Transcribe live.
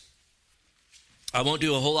I won't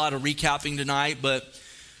do a whole lot of recapping tonight, but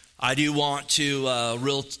I do want to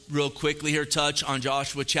real quickly here touch on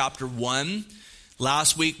Joshua chapter 1.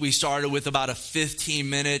 Last week we started with about a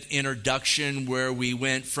 15-minute introduction where we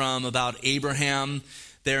went from about Abraham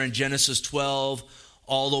there in Genesis 12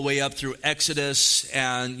 all the way up through Exodus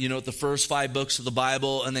and, the first 5 books of the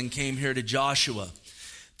Bible, and then came here to Joshua.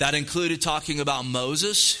 That included talking about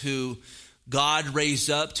Moses, who God raised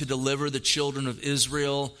up to deliver the children of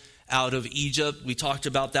Israel out of Egypt. We talked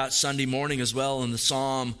about that Sunday morning as well in the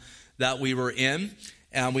psalm that we were in.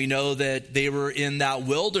 And we know that they were in that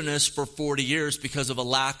wilderness for 40 years because of a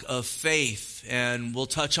lack of faith. And we'll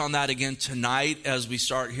touch on that again tonight as we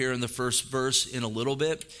start here in the first verse in a little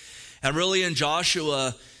bit. And really in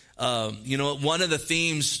Joshua, one of the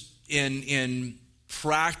themes in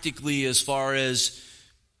practically as far as,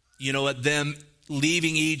 them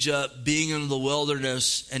leaving Egypt, being in the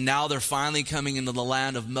wilderness, and now they're finally coming into the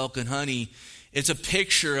land of milk and honey. It's a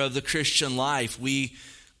picture of the Christian life. We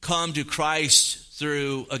come to Christ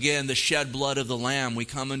through, again, the shed blood of the Lamb. We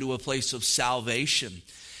come into a place of salvation.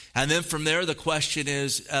 And then from there, the question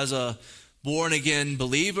is, as a born-again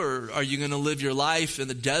believer, are you going to live your life in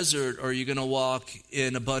the desert, or are you going to walk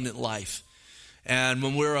in abundant life? And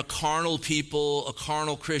when we're a carnal people, a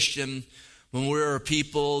carnal Christian, when we're a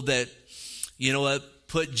people that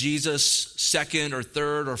put Jesus second or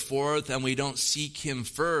third or fourth, and we don't seek him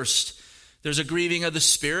first, there's a grieving of the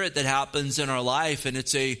Spirit that happens in our life, and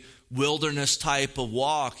it's a wilderness type of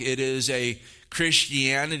walk. It is a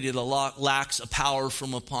Christianity that lacks a power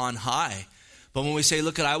from upon high. But when we say,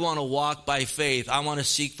 look, I want to walk by faith, I want to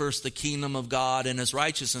seek first the kingdom of God and his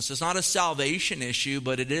righteousness, it's not a salvation issue,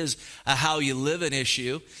 but it is a how you live an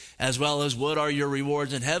issue, as well as what are your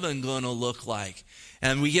rewards in heaven going to look like.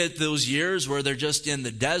 And we get those years where they're just in the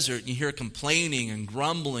desert and you hear complaining and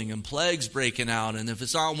grumbling and plagues breaking out. And if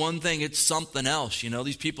it's not one thing, it's something else.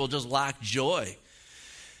 These people just lack joy.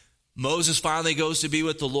 Moses finally goes to be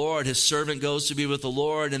with the Lord. His servant goes to be with the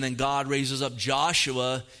Lord. And then God raises up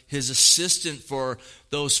Joshua, his assistant for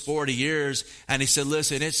those 40 years. And he said,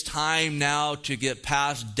 listen, it's time now to get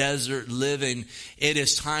past desert living. It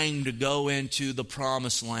is time to go into the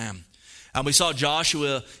promised land. And we saw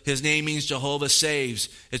Joshua, his name means Jehovah saves.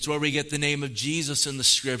 It's where we get the name of Jesus in the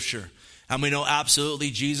scripture. And we know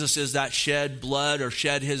absolutely Jesus is that shed blood, or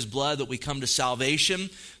shed his blood, that we come to salvation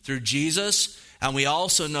through Jesus. And we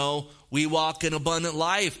also know we walk in abundant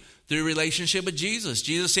life through relationship with Jesus.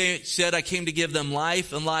 Jesus said, I came to give them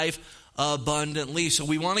life and life abundantly. So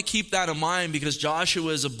we want to keep that in mind, because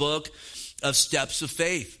Joshua is a book of steps of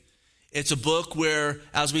faith. It's a book where,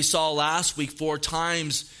 as we saw last week, 4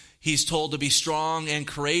 times he's told to be strong and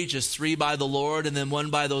courageous, 3 by the Lord, and then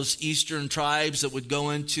 1 by those eastern tribes that would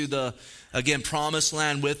go into the, again, promised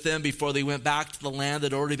land with them before they went back to the land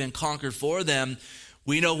that had already been conquered for them.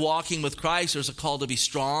 We know walking with Christ, there's a call to be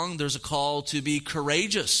strong. There's a call to be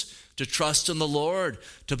courageous, to trust in the Lord,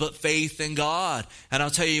 to put faith in God. And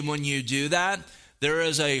I'll tell you, when you do that, there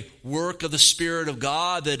is a work of the Spirit of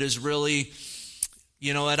God that is really,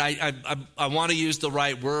 and I want to use the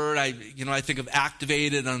right word. I think of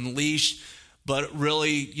activated, unleashed, but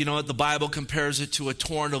really, the Bible compares it to a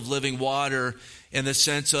torrent of living water, in the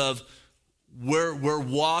sense of we're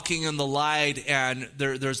walking in the light, and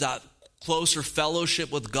there's that closer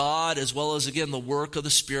fellowship with God, as well as, again, the work of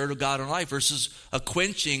the Spirit of God in life, versus a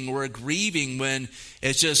quenching or a grieving when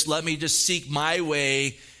it's just, let me just seek my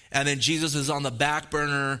way, and then Jesus is on the back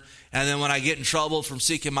burner. And then when I get in trouble from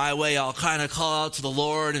seeking my way, I'll kind of call out to the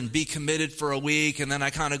Lord and be committed for a week, and then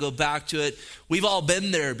I kind of go back to it. We've all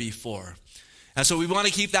been there before. And so we want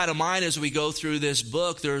to keep that in mind as we go through this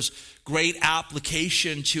book. There's great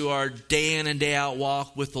application to our day in and day out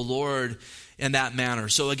walk with the Lord in that manner.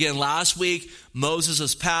 So again, last week, Moses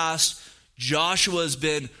has passed. Joshua has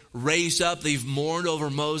been raised up. They've mourned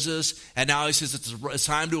over Moses. And now he says it's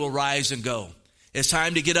time to arise and go. It's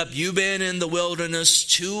time to get up. You've been in the wilderness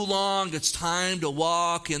too long. It's time to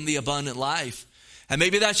walk in the abundant life. And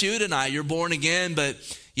maybe that's you tonight. You're born again, but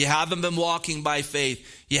you haven't been walking by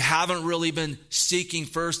faith. You haven't really been seeking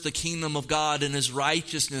first the kingdom of God and his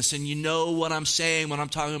righteousness. And you know what I'm saying when I'm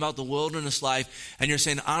talking about the wilderness life. And you're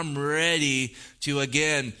saying, I'm ready to,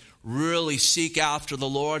 again, really seek after the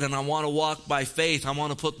Lord. And I want to walk by faith. I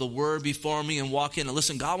want to put the word before me and walk in. And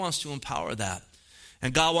listen, God wants to empower that.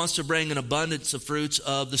 And God wants to bring an abundance of fruits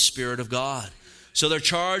of the Spirit of God. So they're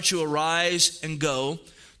charged to arise and go.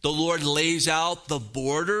 The Lord lays out the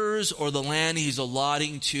borders, or the land he's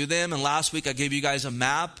allotting to them. And last week I gave you guys a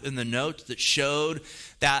map in the notes that showed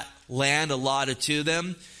that land allotted to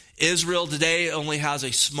them. Israel today only has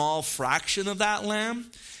a small fraction of that land.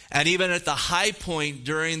 And even at the high point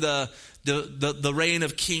during the reign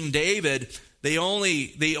of King David, they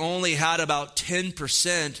only had about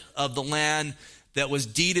 10% of the land that was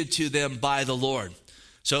deeded to them by the Lord.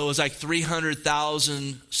 So it was like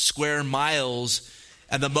 300,000 square miles,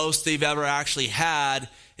 and the most they've ever actually had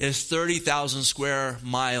is 30,000 square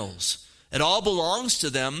miles. It all belongs to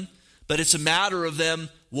them, but it's a matter of them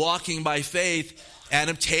walking by faith and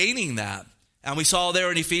obtaining that. And we saw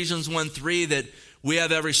there in Ephesians 1:3 that we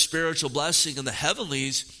have every spiritual blessing in the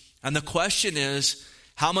heavenlies. And the question is,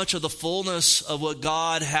 how much of the fullness of what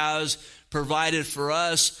God has provided for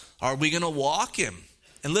us are we going to walk in?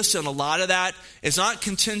 And listen, a lot of that is not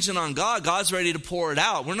contingent on God. God's ready to pour it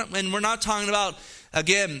out. We're not talking about,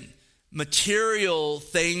 again, material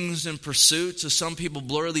things and pursuits, as some people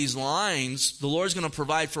blur these lines. The Lord's going to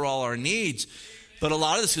provide for all our needs. But a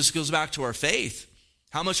lot of this just goes back to our faith.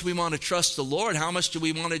 How much do we want to trust the Lord? How much do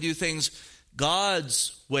we want to do things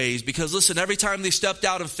God's ways? Because listen, every time they stepped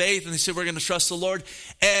out of faith and they said, we're going to trust the Lord,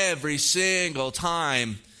 every single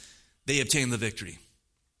time they obtained the victory.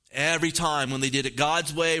 Every time when they did it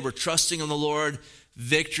God's way, we're trusting in the Lord,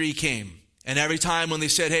 victory came. And every time when they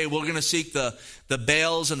said, hey, we're going to seek the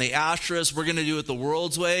Baals and the Asherahs, we're going to do it the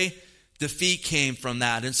world's way, defeat came from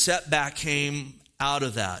that and setback came out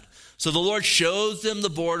of that. So the Lord shows them the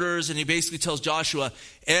borders, and he basically tells Joshua,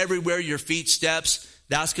 everywhere your feet steps,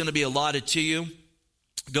 that's going to be allotted to you.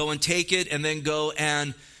 Go and take it, and then go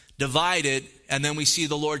and divide it. And then we see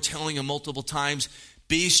the Lord telling him multiple times,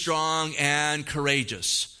 be strong and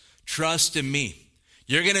courageous. Trust in me.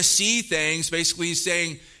 You're going to see things. Basically, he's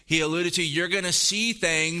saying, he alluded to, you're going to see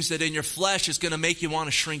things that in your flesh is going to make you want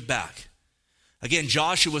to shrink back. Again,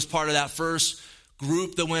 Joshua was part of that first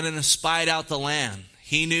group that went in and spied out the land.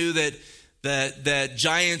 He knew that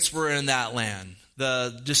giants were in that land.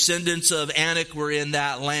 The descendants of Anak were in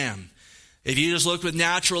that land. If you just looked with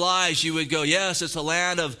natural eyes, you would go, yes, it's a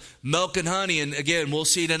land of milk and honey. And again, we'll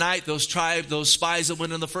see tonight those spies that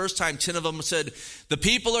went in the first time, 10 of them said, the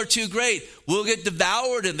people are too great. We'll get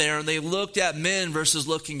devoured in there. And they looked at men versus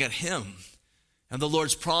looking at him and the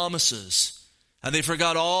Lord's promises. And they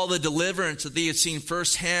forgot all the deliverance that they had seen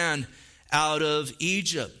firsthand out of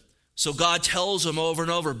Egypt. So God tells them over and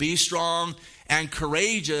over, be strong and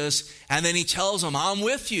courageous. And then he tells them, I'm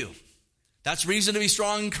with you. That's reason to be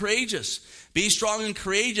strong and courageous. Be strong and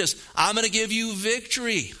courageous. I'm going to give you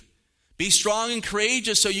victory. Be strong and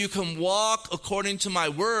courageous so you can walk according to my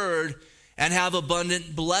word and have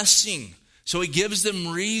abundant blessing. So he gives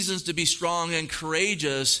them reasons to be strong and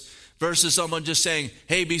courageous versus someone just saying,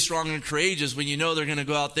 hey, be strong and courageous, when you know they're going to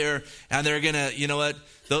go out there and they're going to, you know what,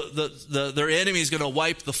 their enemy is going to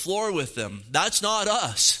wipe the floor with them. That's not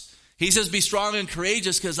us. He says, be strong and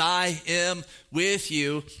courageous because I am with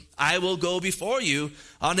you. I will go before you.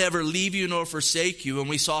 I'll never leave you nor forsake you. And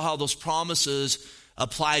we saw how those promises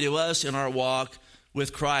apply to us in our walk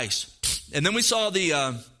with Christ. And then we saw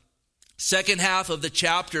the second half of the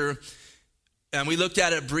chapter, and we looked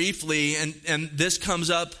at it briefly. And this comes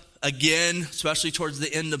up again, especially towards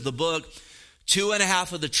the end of the book.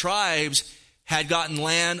 2.5 of the tribes had gotten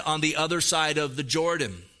land on the other side of the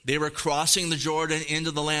Jordan. They were crossing the Jordan into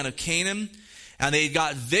the land of Canaan, and they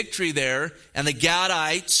got victory there. And the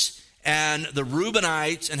Gadites and the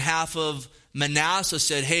Reubenites and half of Manasseh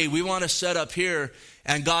said, hey, we want to set up here.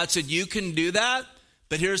 And God said, you can do that.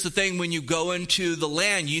 But here's the thing, when you go into the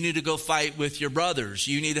land, you need to go fight with your brothers.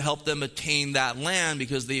 You need to help them attain that land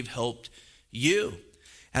because they've helped you.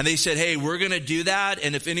 And they said, hey, we're going to do that.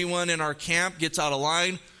 And if anyone in our camp gets out of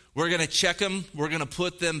line, we're going to check them. We're going to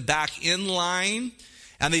put them back in line.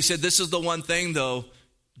 And they said, this is the one thing, though,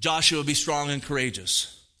 Joshua, be strong and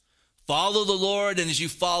courageous. Follow the Lord, and as you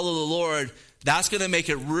follow the Lord, that's going to make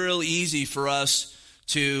it real easy for us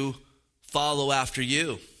to follow after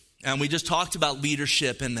you. And we just talked about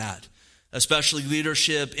leadership in that, especially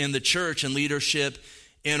leadership in the church and leadership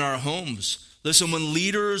in our homes. Listen, when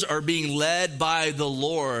leaders are being led by the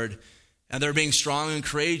Lord and they're being strong and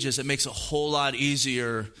courageous, it makes it a whole lot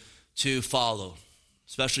easier to follow,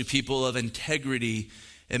 especially people of integrity.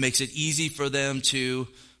 It makes it easy for them to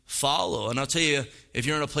follow. And I'll tell you, if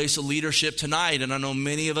you're in a place of leadership tonight, and I know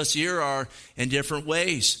many of us here are in different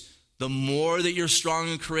ways, the more that you're strong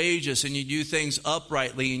and courageous and you do things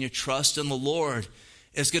uprightly and you trust in the Lord,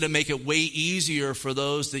 it's going to make it way easier for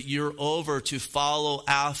those that you're over to follow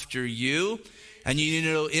after you. And you need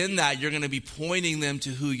to know in that you're going to be pointing them to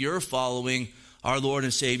who you're following, our Lord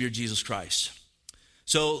and Savior, Jesus Christ.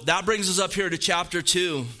 So that brings us up here to chapter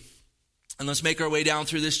 2. And let's make our way down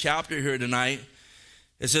through this chapter here tonight.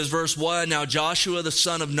 It says, verse 1, now Joshua the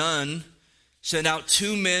son of Nun sent out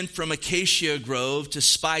 2 men from Acacia Grove to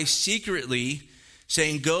spy secretly,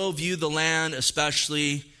 saying, go view the land,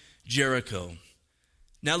 especially Jericho.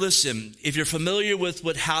 Now listen, if you're familiar with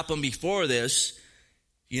what happened before this,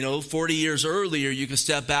 40 years earlier, you can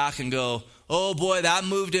step back and go, oh boy, that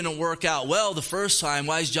move didn't work out well the first time.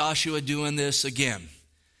 Why is Joshua doing this again?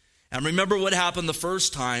 And remember what happened the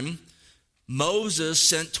first time. Moses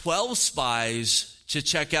sent 12 spies to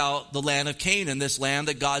check out the land of Canaan, this land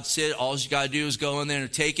that God said, all you got to do is go in there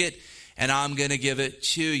and take it, and I'm going to give it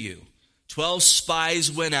to you. 12 spies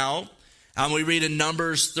went out, and we read in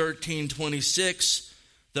Numbers 13:26,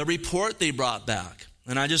 the report they brought back.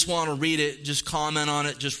 And I just want to read it, just comment on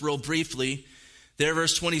it just real briefly. There,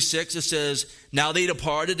 verse 26, it says, now they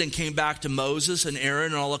departed and came back to Moses and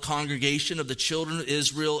Aaron and all the congregation of the children of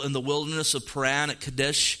Israel in the wilderness of Paran at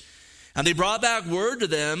Kadesh. And they brought back word to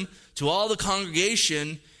them, to all the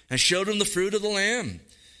congregation, and showed them the fruit of the land.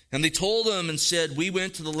 And they told them and said, we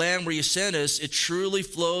went to the land where you sent us. It truly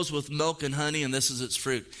flows with milk and honey, and this is its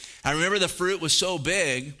fruit. I remember the fruit was so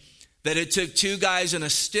big that it took 2 guys and a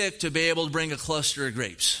stick to be able to bring a cluster of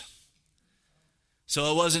grapes.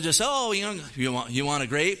 So it wasn't just, you want a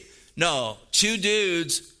grape? No, 2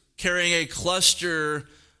 dudes carrying a cluster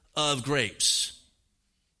of grapes.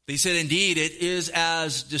 They said, indeed, it is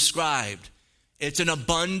as described. It's an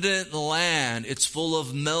abundant land. It's full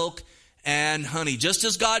of milk and honey, just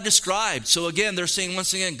as God described. So again, they're saying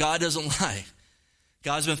once again, God doesn't lie.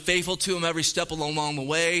 God's been faithful to them every step along the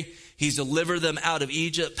way. He's delivered them out of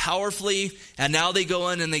Egypt powerfully, and now they go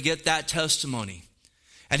in and they get that testimony.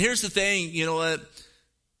 And here's the thing, you know what?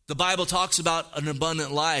 The Bible talks about an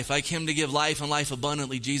abundant life. I came to give life and life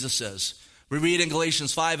abundantly, Jesus says. We read in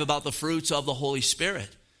Galatians 5 about the fruits of the Holy Spirit.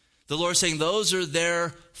 The Lord saying those are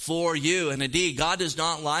there for you. And indeed, God does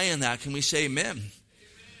not lie in that. Can we say amen? Amen.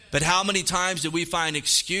 But how many times do we find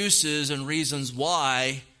excuses and reasons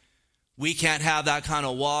why we can't have that kind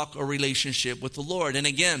of walk or relationship with the Lord? And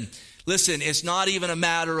again, listen, it's not even a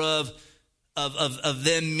matter of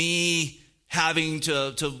me having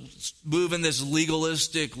to move in this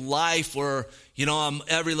legalistic life where, I'm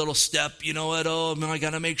every little step, I got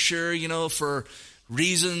to make sure, for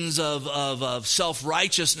reasons of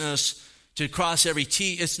self-righteousness to cross every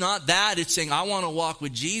T. It's not that. It's saying I want to walk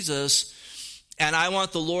with Jesus, and I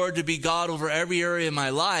want the Lord to be God over every area of my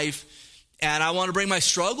life, and I want to bring my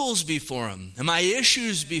struggles before him and my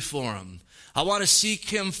issues before him. I want to seek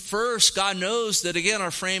him first. God knows that, again,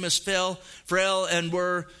 our frame is frail, and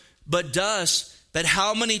we're but dust. But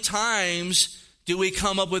how many times do we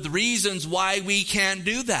come up with reasons why we can't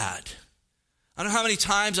do that? I don't know how many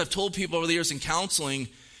times I've told people over the years in counseling,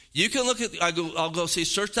 you can look at, I'll go say,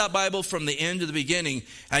 search that Bible from the end to the beginning,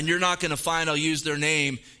 and you're not going to find, I'll use their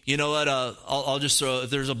name. You know what, I'll just throw, if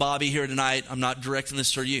there's a Bobby here tonight, I'm not directing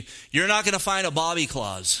this to you. You're not going to find a Bobby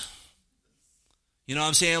clause. You know what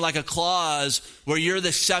I'm saying? Like a clause where you're the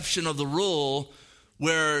exception of the rule,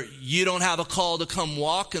 where you don't have a call to come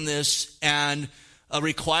walk in this and a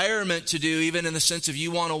requirement to do, even in the sense of you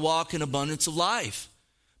want to walk in abundance of life.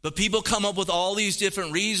 But people come up with all these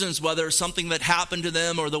different reasons, whether it's something that happened to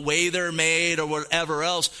them or the way they're made or whatever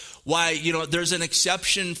else, why, there's an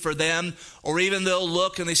exception for them. Or even they'll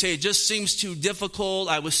look and they say, it just seems too difficult.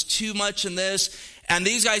 I was too much in this. And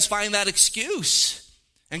these guys find that excuse.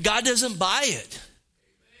 And God doesn't buy it.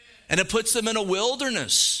 And it puts them in a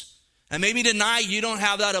wilderness. And maybe tonight you don't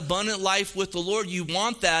have that abundant life with the Lord. You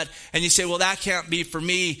want that. And you say, well, that can't be for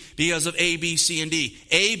me because of A, B, C, and D.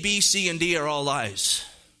 A, B, C, and D are all lies.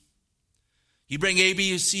 You bring A,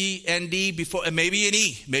 B, C, and D before, and maybe an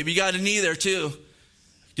E. Maybe you got an E there too.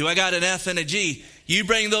 Do I got an F and a G? You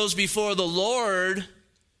bring those before the Lord,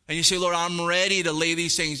 and you say, Lord, I'm ready to lay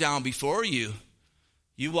these things down before you.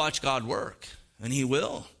 You watch God work, and he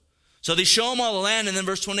will. So they show them all the land, and then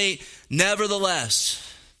verse 28, nevertheless,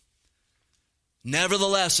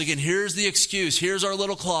 again, here's the excuse. Here's our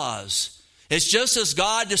little clause. It's just as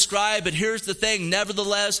God described, but here's the thing.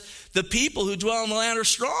 Nevertheless, the people who dwell in the land are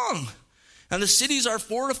strong, and the cities are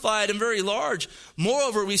fortified and very large.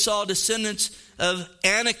 Moreover, we saw descendants of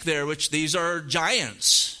Anak there, which these are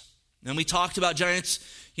giants. And we talked about giants,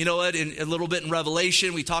 in a little bit in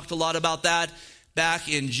Revelation. We talked a lot about that back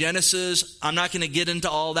in Genesis. I'm not going to get into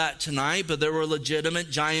all that tonight, but there were legitimate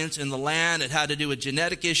giants in the land. It had to do with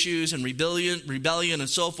genetic issues and rebellion and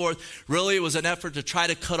so forth. Really, it was an effort to try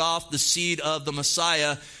to cut off the seed of the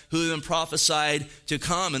Messiah who had been prophesied to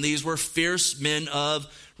come. And these were fierce men of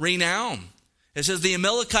renown. It says the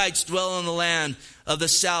Amalekites dwell in the land of the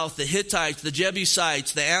south, the Hittites, the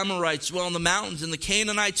Jebusites, the Amorites dwell in the mountains, and the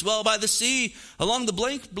Canaanites dwell by the sea along the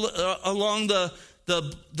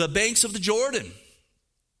banks of the Jordan.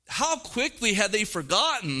 How quickly had they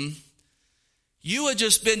forgotten, You had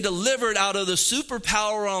just been delivered out of the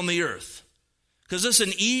superpower on the earth. Because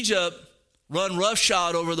listen, Egypt run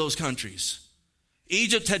roughshod over those countries.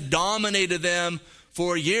 Egypt had dominated them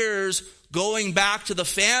for years, going back to the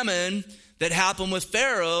famine that happened with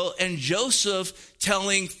Pharaoh, and Joseph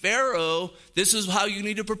telling Pharaoh, this is how you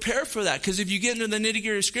need to prepare for that. Because if you get into the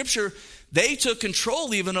nitty-gritty of Scripture, they took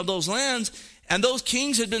control even of those lands, and those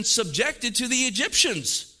kings had been subjected to the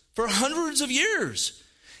Egyptians for hundreds of years.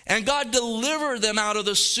 And God delivered them out of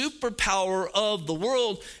the superpower of the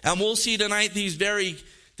world. And we'll see tonight these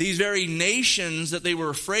very nations that they were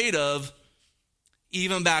afraid of,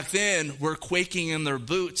 even back then, were quaking in their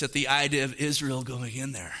boots at the idea of Israel going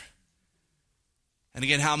in there. And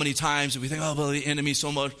again, how many times do we think, oh, well, the enemy's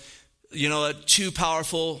so much, too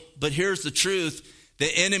powerful. But here's the truth. The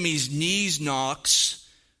enemy's knees knocks,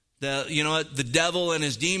 the devil and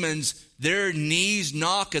his demons, their knees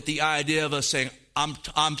knock at the idea of us saying,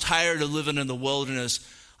 I'm tired of living in the wilderness.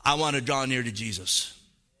 I want to draw near to Jesus.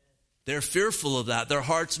 They're fearful of that. Their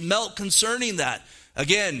hearts melt concerning that.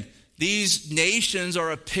 Again, these nations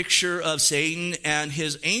are a picture of Satan and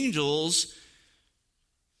his angels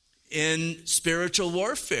in spiritual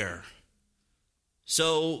warfare.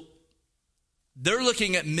 So they're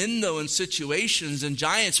looking at men, though, in situations and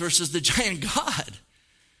giants versus the giant God,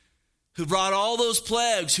 who brought all those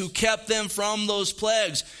plagues, who kept them from those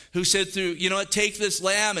plagues, who said through, take this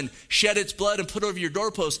lamb and shed its blood and put it over your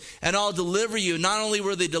doorpost, and I'll deliver you. Not only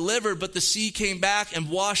were they delivered, but the sea came back and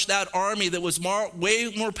washed that army that was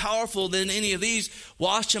way more powerful than any of these,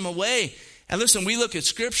 washed them away. And listen, we look at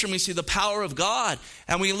Scripture and we see the power of God,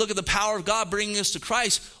 and we look at the power of God bringing us to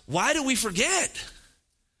Christ. Why do we forget?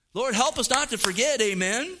 Lord, help us not to forget,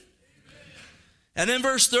 amen? And then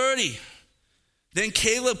verse 30, then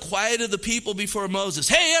Caleb quieted the people before Moses.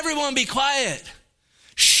 Hey, everyone, be quiet.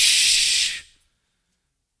 Shh.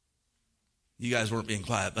 You guys weren't being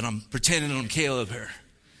quiet, but I'm pretending I'm Caleb here.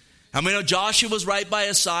 And we know Joshua was right by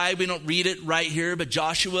his side. We don't read it right here, but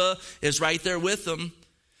Joshua is right there with them.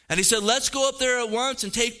 And he said, let's go up there at once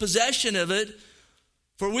and take possession of it,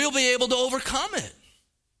 for we'll be able to overcome it.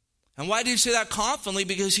 And why did he say that confidently?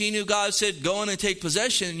 Because he knew God said, go in and take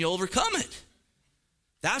possession and you'll overcome it.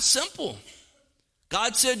 That's simple.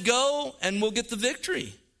 God said, go and we'll get the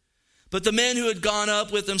victory. But the men who had gone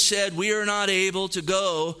up with him said, we are not able to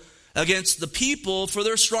go against the people, for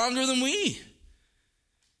they're stronger than we.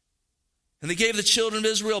 And they gave the children of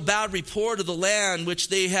Israel bad report of the land which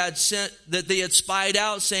they had sent, that they had spied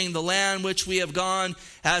out, saying, the land which we have gone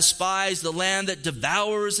as spies, the land that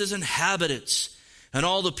devours its inhabitants. And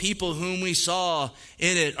all the people whom we saw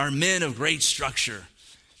in it are men of great structure.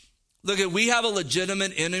 Look, we have a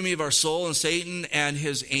legitimate enemy of our soul and Satan and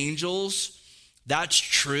his angels. That's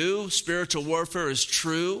true. Spiritual warfare is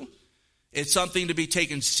true. It's something to be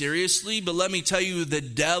taken seriously, but let me tell you, the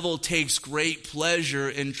devil takes great pleasure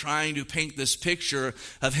in trying to paint this picture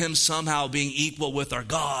of him somehow being equal with our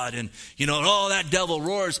God. And, that devil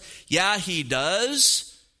roars. Yeah, he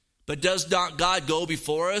does, but does not God go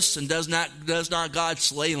before us? And does not God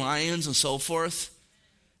slay lions and so forth?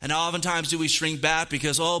 And oftentimes do we shrink back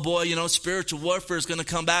because, oh boy, spiritual warfare is going to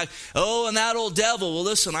come back. Oh, and that old devil. Well,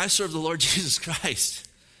 listen, I serve the Lord Jesus Christ.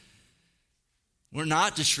 We're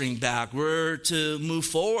not to shrink back. We're to move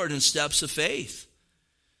forward in steps of faith.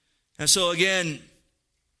 And so again,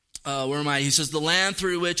 where am I? He says, the land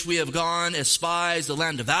through which we have gone as spies, the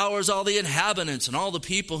land devours all the inhabitants, and all the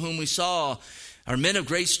people whom we saw are men of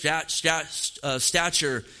great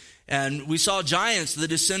stature. And we saw giants, the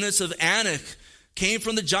descendants of Anak came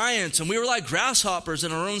from the giants, and we were like grasshoppers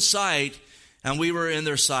in our own sight, and we were in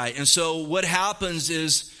their sight. And so what happens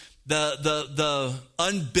is the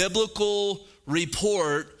unbiblical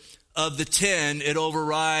report of the 10, it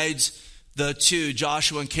overrides the 2,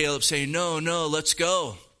 Joshua and Caleb, saying, no, let's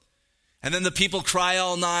go. And then the people cry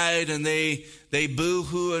all night and they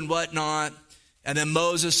boo-hoo and whatnot. And then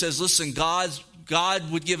Moses says, listen,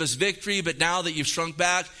 God would give us victory, but now that you've shrunk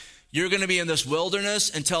back, you're going to be in this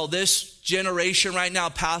wilderness until this generation right now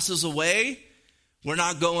passes away. We're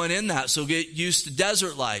not going in that, so get used to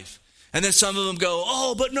desert life. And then some of them go,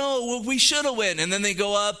 oh, but no, we should have went. And then they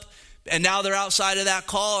go up, and now they're outside of that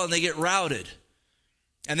call, and they get routed.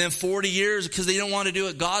 And then 40 years, because they don't want to do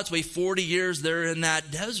it God's way, 40 years they're in that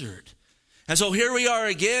desert. And so here we are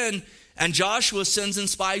again, and Joshua sends in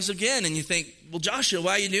spies again. And you think, well, Joshua,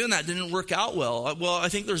 why are you doing that? Didn't work out well. Well, I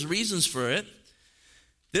think there's reasons for it.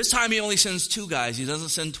 This time he only sends 2 guys. He doesn't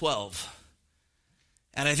send 12.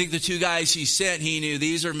 And I think the 2 guys he sent, he knew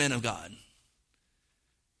these are men of God.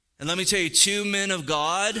 And let me tell you, 2 men of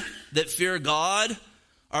God that fear God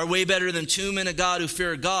are way better than 2 men of God who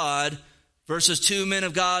fear God versus 2 men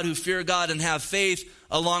of God who fear God and have faith,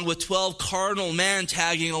 along with 12 carnal men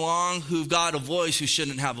tagging along who've got a voice who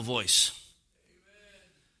shouldn't have a voice. Amen.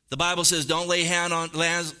 The Bible says, don't lay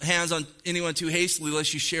hands on anyone too hastily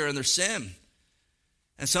lest you share in their sin.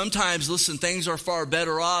 And sometimes, listen, things are far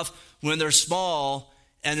better off when they're small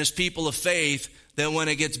and there's people of faith than when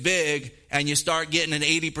it gets big and you start getting an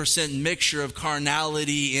 80% mixture of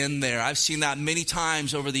carnality in there. I've seen that many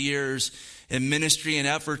times over the years in ministry and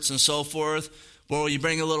efforts and so forth, where you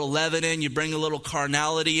bring a little leaven in, you bring a little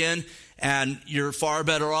carnality in, and you're far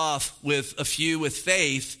better off with a few with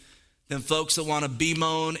faith than folks that want to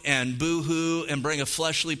bemoan and boo-hoo and bring a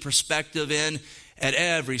fleshly perspective in at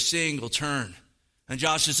every single turn. And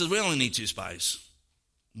Joshua says, we only need 2 spies.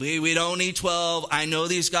 We don't need 12. I know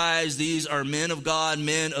these guys. These are men of God,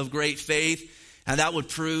 men of great faith. And that would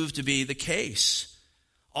prove to be the case.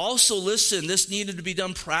 Also, listen, this needed to be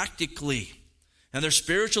done practically. And there's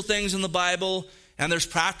spiritual things in the Bible, and there's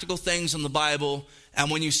practical things in the Bible.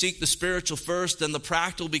 And when you seek the spiritual first, then the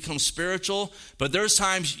practical becomes spiritual. But there's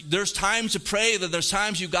times to pray, that there's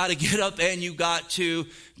times you got to get up and you got to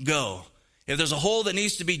go. If there's a hole that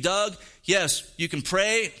needs to be dug, yes, you can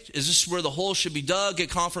pray. Is this where the hole should be dug? Get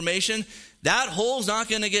confirmation. That hole's not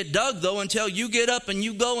going to get dug, though, until you get up and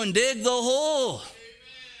you go and dig the hole. Amen.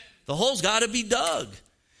 The hole's got to be dug.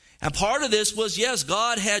 And part of this was, yes,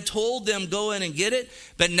 God had told them go in and get it,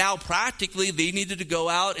 but now practically they needed to go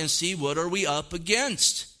out and see what are we up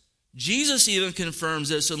against. Jesus even confirms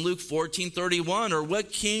this in Luke 14:31, or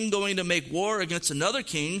what king going to make war against another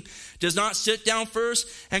king does not sit down first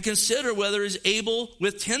and consider whether he is able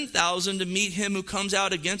with 10,000 to meet him who comes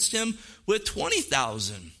out against him with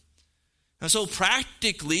 20,000. And so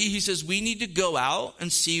practically, he says, we need to go out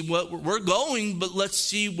and see what we're going, but let's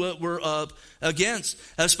see what we're up against.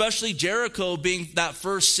 Especially Jericho being that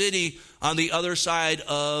first city on the other side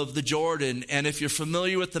of the Jordan. And if you're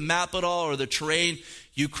familiar with the map at all or the terrain,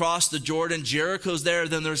 you cross the Jordan, Jericho's there,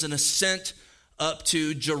 then there's an ascent up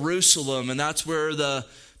to Jerusalem. And that's where the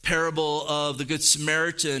parable of the Good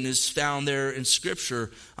Samaritan is found there in Scripture,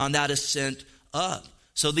 on that ascent up.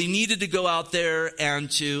 So they needed to go out there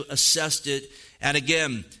and to assess it. And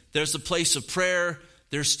again, there's the place of prayer,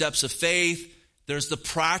 there's steps of faith, there's the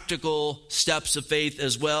practical steps of faith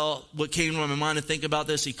as well. What came to my mind to think about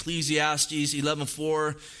this, Ecclesiastes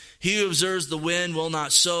 11:4, he who observes the wind will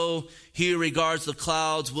not sow, he who regards the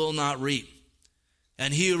clouds will not reap.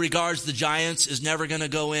 And he who regards the giants is never going to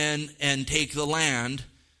go in and take the land.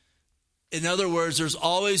 In other words, there's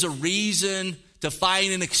always a reason to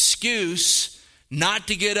find an excuse not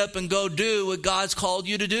to get up and go do what God's called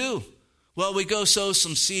you to do. Well, we go sow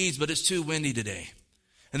some seeds, but it's too windy today.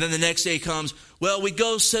 And then the next day comes, well, we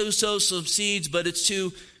go sow some seeds, but it's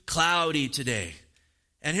too cloudy today.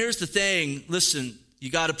 And here's the thing, listen, you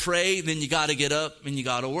got to pray, then you got to get up and you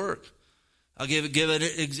got to work. I'll give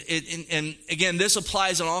it, and again, this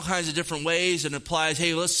applies in all kinds of different ways, and applies,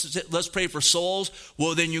 hey, let's pray for souls.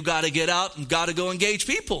 Well, then you got to get out and got to go engage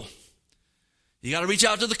people. You got to reach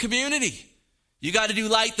out to the community. You got to do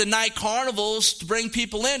like the night carnivals to bring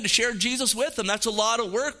people in to share Jesus with them. That's a lot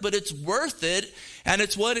of work, but it's worth it, and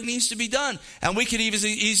it's what it needs to be done. And we could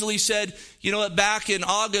easily said, you know what, back in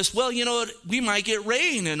August, well, you know what, we might get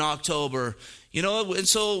rain in October, you know, and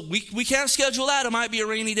so we can't schedule that. It might be a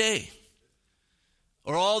rainy day.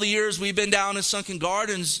 Or all the years we've been down in Sunken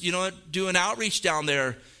Gardens, you know, doing outreach down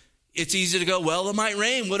there. It's easy to go, well, it might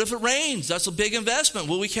rain. What if it rains? That's a big investment.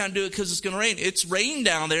 Well, we can't do it because it's going to rain. It's rained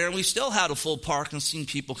down there, and we still had a full park and seen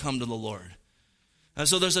people come to the Lord. And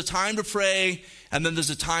so there's a time to pray, and then there's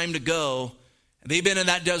a time to go. They've been in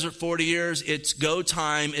that desert 40 years. It's go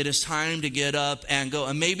time. It is time to get up and go.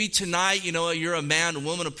 And maybe tonight, you know, you're a man, a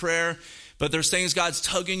woman of prayer, but there's things God's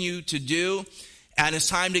tugging you to do, and it's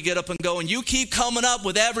time to get up and go. And you keep coming up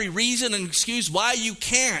with every reason and excuse why you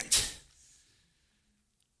can't.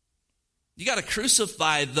 You got to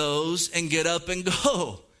crucify those and get up and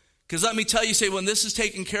go. Because let me tell you, say, when this is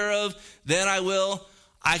taken care of, then I will.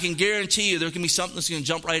 I can guarantee you there can be something that's going to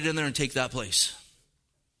jump right in there and take that place.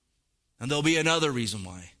 And there'll be another reason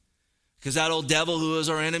why. Because that old devil who is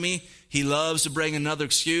our enemy, he loves to bring another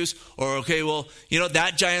excuse. Or, okay, well, you know,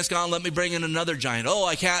 that giant's gone, let me bring in another giant. Oh,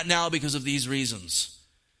 I can't now because of these reasons.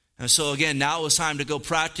 And so again, now it was time to go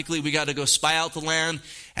practically. We got to go spy out the land.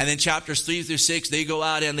 And then chapters 3-6, they go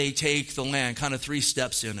out and they take the land. Kind of 3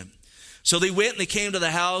 steps in it. So they went and they came to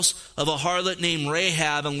the house of a harlot named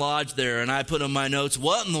Rahab and lodged there. And I put in my notes,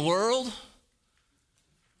 what in the world?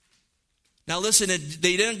 Now listen,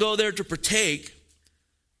 they didn't go there to partake.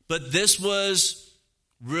 But this was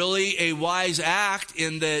really a wise act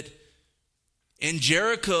in that in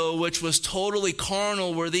Jericho, which was totally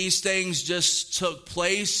carnal, where these things just took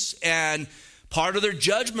place, and part of their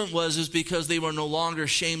judgment is because they were no longer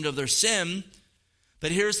ashamed of their sin.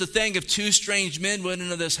 But here's the thing, if two strange men went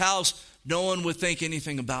into this house, no one would think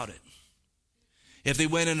anything about it. If they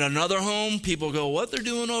went in another home, people go, what they're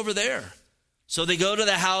doing over there? So they go to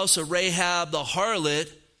the house of Rahab the harlot,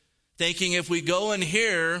 thinking if we go in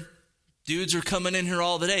here, dudes are coming in here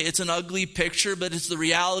all the day. It's an ugly picture, but it's the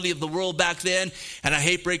reality of the world back then. And I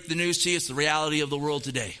hate break the news to you, it's the reality of the world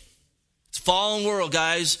today. It's a fallen world,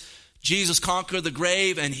 guys. Jesus conquered the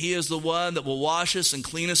grave, and he is the one that will wash us and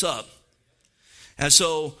clean us up. And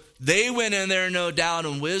so they went in there, no doubt,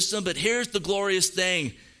 in wisdom. But here's the glorious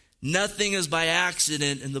thing. Nothing is by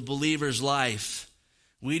accident in the believer's life.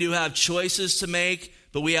 We do have choices to make,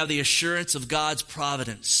 but we have the assurance of God's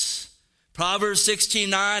providence. Proverbs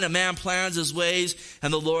 16:9, a man plans his ways,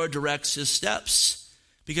 and the Lord directs his steps.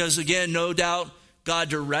 Because again, no doubt, God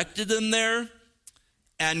directed them there.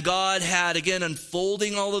 And God had, again,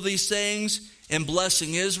 unfolding all of these things and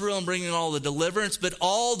blessing Israel and bringing all the deliverance. But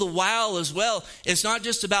all the while as well, it's not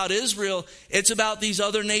just about Israel, it's about these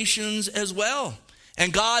other nations as well.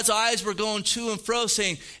 And God's eyes were going to and fro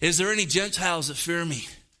saying, is there any Gentiles that fear me?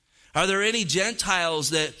 Are there any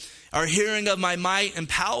Gentiles that are hearing of my might and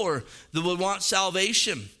power that would want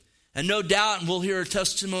salvation? And no doubt, and we'll hear her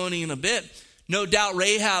testimony in a bit, no doubt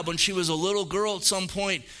Rahab, when she was a little girl at some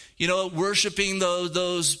point, worshiping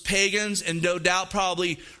those pagans, and no doubt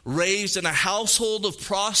probably raised in a household of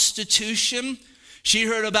prostitution, she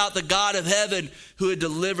heard about the God of heaven who had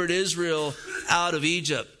delivered Israel out of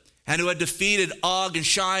Egypt and who had defeated Og and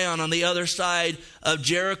Shion on the other side of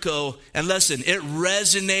Jericho. And listen, it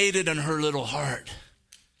resonated in her little heart.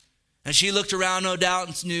 And she looked around, no doubt,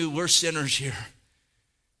 and knew we're sinners here.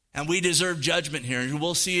 And we deserve judgment here. And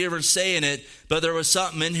we'll see her saying it, but there was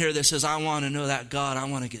something in here that says, I want to know that God. I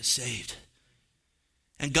want to get saved.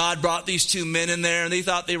 And God brought these two men in there, and they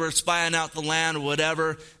thought they were spying out the land or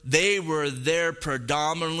whatever. They were there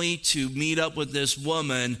predominantly to meet up with this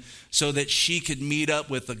woman so that she could meet up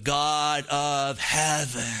with the God of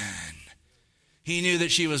heaven. He knew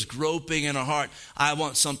that she was groping in her heart. I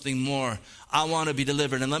want something more. I want to be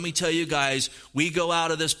delivered. And let me tell you guys, we go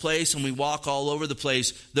out of this place and we walk all over the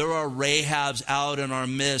place. There are Rahabs out in our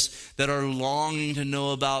midst that are longing to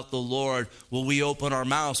know about the Lord. Will we open our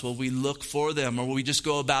mouths? Will we look for them? Or will we just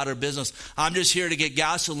go about our business? I'm just here to get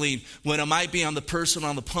gasoline, when it might be on the person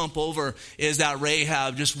on the pump over is that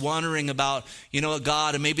Rahab just wondering about,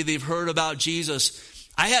 God, and maybe they've heard about Jesus.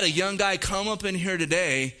 I had a young guy come up in here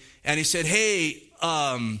today and he said, hey,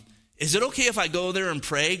 is it okay if I go there and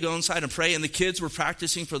pray, go inside and pray? And the kids were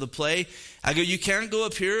practicing for the play. I go, you can't go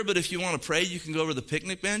up here, but if you want to pray, you can go over to the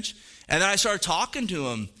picnic bench. And then I started talking to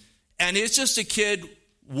him. And it's just a kid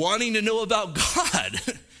wanting to know about God.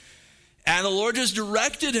 And the Lord just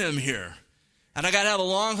directed him here. And I got to have a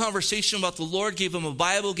long conversation about the Lord, gave him a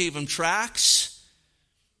Bible, gave him tracts.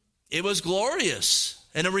 It was glorious.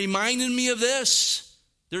 And it reminded me of this.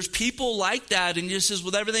 There's people like that, and just as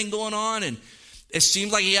with everything going on, and it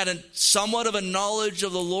seemed like he had somewhat of a knowledge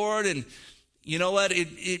of the Lord, and you know what?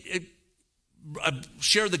 I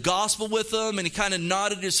shared the gospel with him, and he kind of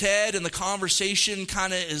nodded his head, and the conversation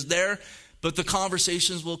kind of is there, but the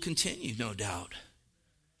conversations will continue, no doubt.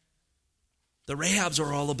 The Rahabs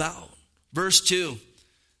are all about. Verse 2.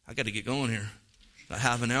 I got to get going here. About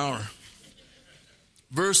half an hour.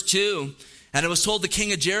 Verse 2. And it was told the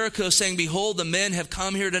king of Jericho, saying, behold, the men have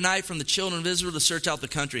come here tonight from the children of Israel to search out the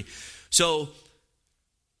country. So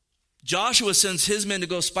Joshua sends his men to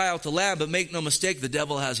go spy out the land, but make no mistake, the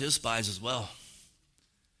devil has his spies as well.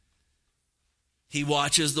 He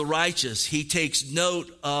watches the righteous. He takes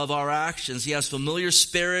note of our actions. He has familiar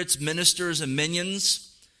spirits, ministers, and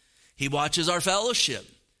minions. He watches our fellowship.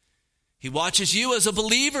 He watches you as a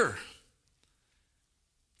believer.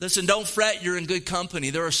 Listen, don't fret, you're in good company.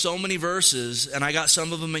 There are so many verses, and I got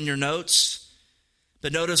some of them in your notes.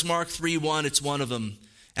 But notice Mark 3:1, it's one of them.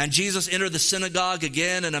 And Jesus entered the synagogue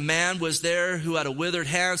again, and a man was there who had a withered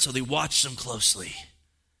hand, so they watched him closely,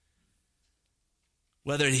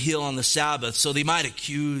 whether to heal on the Sabbath, so they might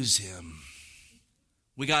accuse him.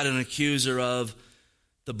 We got an accuser of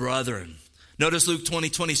the brethren. Notice Luke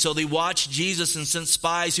 20:20, so they watched Jesus and sent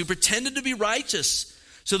spies who pretended to be righteous,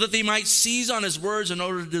 so that they might seize on his words in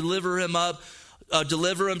order to deliver him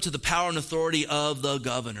to the power and authority of the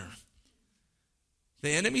governor.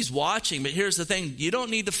 The enemy's watching, but here's the thing. You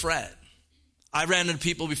don't need to fret. I ran into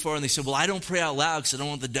people before and they said, well, I don't pray out loud because I don't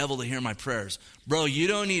want the devil to hear my prayers. Bro, you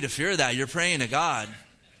don't need to fear that. You're praying to God.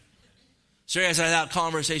 Seriously, I've had that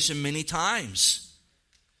conversation many times.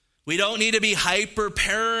 We don't need to be hyper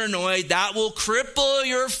paranoid. That will cripple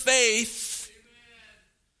your faith.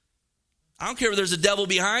 I don't care if there's a devil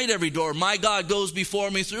behind every door. My God goes before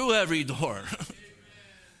me through every door.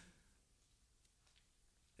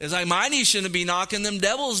 It's like my knees shouldn't be knocking. Them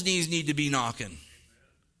devil's knees need to be knocking.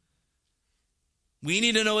 We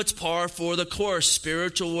need to know it's par for the course.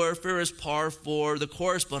 Spiritual warfare is par for the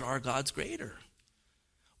course, but our God's greater.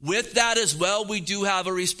 With that as well, we do have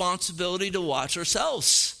a responsibility to watch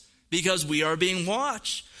ourselves because we are being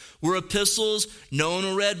watched. We're epistles known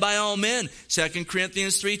and read by all men. 2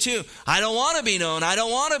 Corinthians 3:2. I don't want to be known. I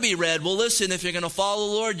don't want to be read. Well, listen, if you're going to follow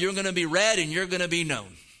the Lord, you're going to be read and you're going to be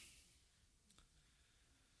known.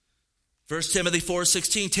 1 Timothy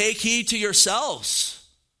 4:16. Take heed to yourselves.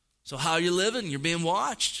 So how are you living? You're being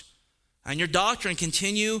watched. And your doctrine,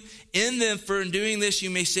 continue in them, for in doing this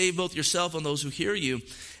you may save both yourself and those who hear you.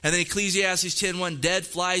 And then Ecclesiastes 10:1. Dead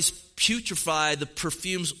flies putrefy the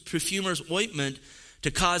perfumer's ointment to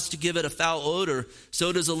cause to give it a foul odor.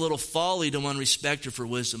 So does a little folly to one respected for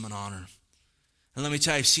wisdom and honor. And let me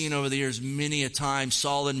tell you, I've seen over the years many a time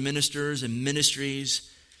solid ministers and ministries.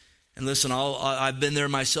 And listen, I've been there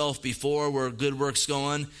myself before where good work's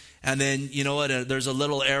going. And then, you know what, there's a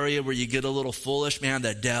little area where you get a little foolish. Man,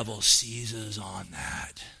 the devil seizes on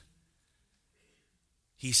that.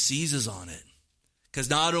 He seizes on it. Because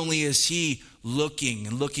not only is he looking,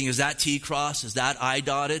 is that T crossed? Is that I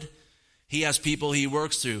dotted? He has people he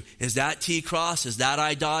works through. Is that T crossed? Is that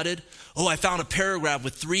I dotted? Oh, I found a paragraph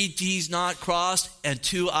with 3 T's not crossed and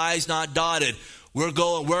 2 I's not dotted.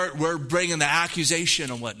 We're bringing the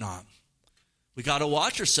accusation and whatnot. We got to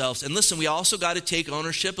watch ourselves. And listen, we also got to take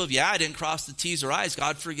ownership of, I didn't cross the T's or I's.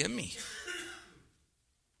 God, forgive me.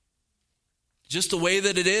 Just the way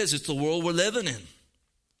that it is. It's the world we're living in.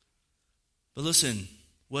 But listen,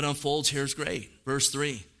 what unfolds here is great. Verse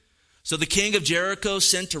 3. So the king of Jericho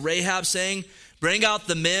sent to Rahab, saying, bring out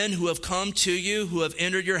the men who have come to you, who have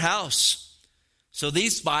entered your house. So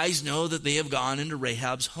these spies know that they have gone into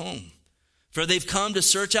Rahab's home, for they've come to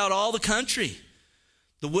search out all the country.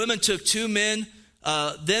 The woman took 2 men.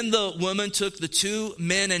 Then the woman took the 2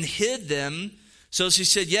 men and hid them. So she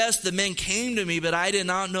said, yes, the men came to me, but I did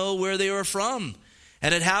not know where they were from.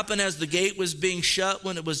 And it happened as the gate was being shut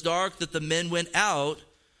when it was dark that the men went out.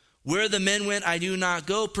 Where the men went, I do not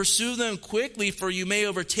go. Pursue them quickly, for you may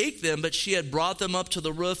overtake them. But she had brought them up to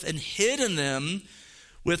the roof and hidden them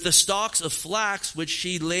with the stalks of flax, which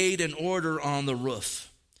she laid in order on the roof.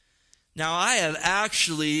 Now, I have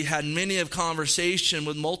actually had many a conversation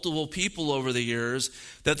with multiple people over the years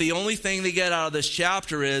that the only thing they get out of this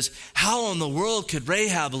chapter is, how in the world could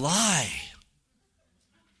Rahab lie?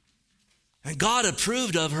 And God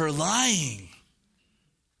approved of her lying.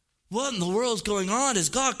 What in the world's going on? Is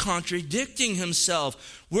God contradicting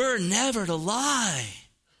himself? We're never to lie.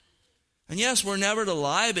 And yes, we're never to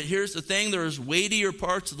lie, but here's the thing. There's weightier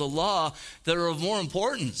parts of the law that are of more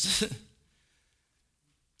importance.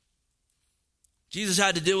 Jesus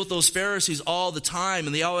had to deal with those Pharisees all the time,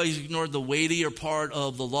 and they always ignored the weightier part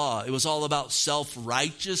of the law. It was all about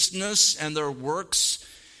self-righteousness and their works,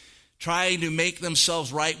 trying to make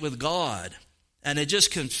themselves right with God. And it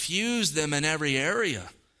just confused them in every area.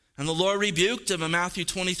 And the Lord rebuked them in Matthew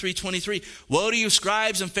 23:23. Woe to you,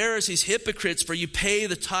 scribes and Pharisees, hypocrites, for you pay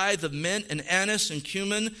the tithe of mint and anise and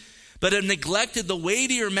cumin, but have neglected the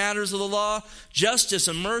weightier matters of the law, justice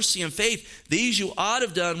and mercy and faith. These you ought to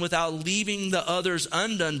have done without leaving the others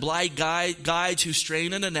undone, blind guides who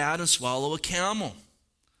strain at a gnat and swallow a camel.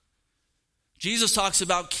 Jesus talks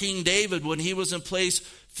about King David when he was in place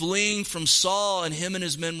fleeing from Saul, and him and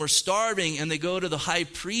his men were starving, and they go to the high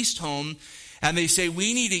priest home, and they say,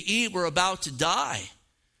 we need to eat, we're about to die.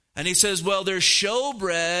 And he says, well, there's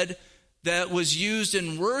showbread that was used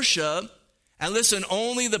in worship. And listen,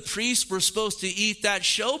 only the priests were supposed to eat that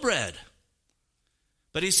showbread.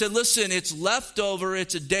 But he said, listen, it's leftover,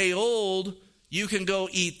 it's a day old, you can go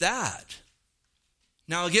eat that.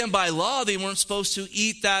 Now again, by law, they weren't supposed to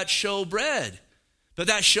eat that showbread. But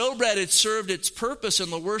that showbread had served its purpose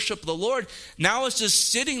in the worship of the Lord. Now it's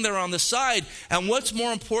just sitting there on the side. And what's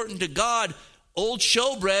more important to God, old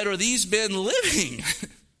showbread or these men living?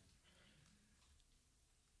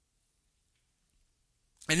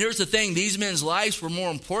 And here's the thing, these men's lives were more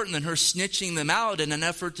important than her snitching them out in an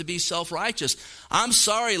effort to be self-righteous. I'm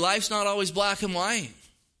sorry, life's not always black and white.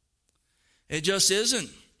 It just isn't.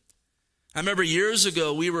 I remember years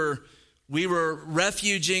ago, we were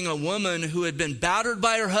refuging a woman who had been battered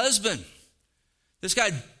by her husband. This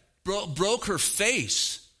guy broke her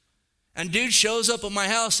face. And dude shows up at my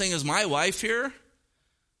house saying, is my wife here?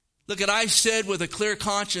 Look, I said with a clear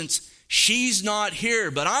conscience, she's not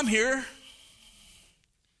here, but I'm here.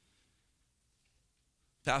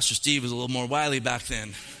 Pastor Steve was a little more wily back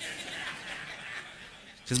then.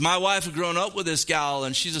 Because my wife had grown up with this gal,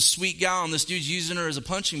 and she's a sweet gal, and this dude's using her as a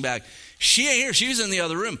punching bag. She ain't here. She was in the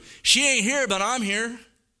other room. She ain't here, but I'm here.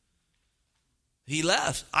 He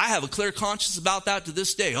left. I have a clear conscience about that to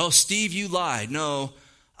this day. Oh, Steve, you lied. No,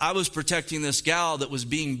 I was protecting this gal that was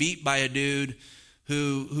being beat by a dude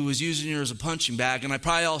who was using her as a punching bag, and I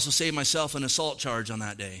probably also saved myself an assault charge on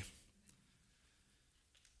that day.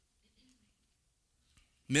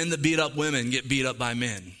 Men that beat up women get beat up by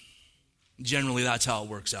men. Generally, that's how it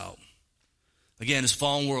works out. Again, it's a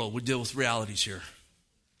fallen world. We deal with realities here.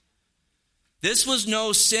 This was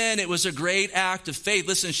no sin. It was a great act of faith.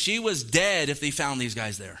 Listen, she was dead if they found these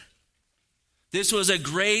guys there. This was a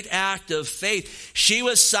great act of faith. She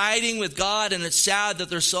was siding with God, and it's sad that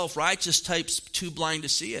they're self-righteous types too blind to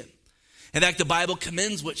see it. In fact, the Bible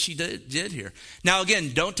commends what she did here. Now,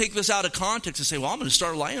 again, don't take this out of context and say, well, I'm going to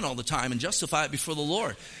start lying all the time and justify it before the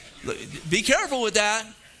Lord. Be careful with that.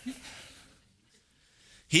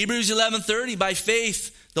 Hebrews 11:30, by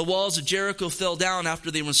faith, the walls of Jericho fell down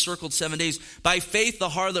after they were encircled 7 days. By faith, the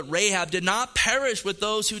harlot Rahab did not perish with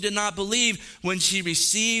those who did not believe when she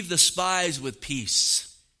received the spies with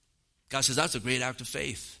peace. God says that's a great act of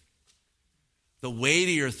faith. The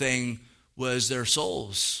weightier thing was their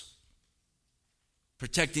souls.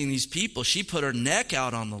 Protecting these people, she put her neck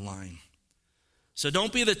out on the line. So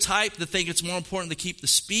don't be the type that think it's more important to keep the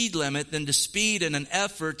speed limit than to speed in an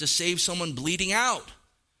effort to save someone bleeding out.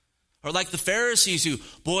 Or like the Pharisees who,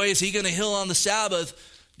 boy, is he going to heal on the Sabbath?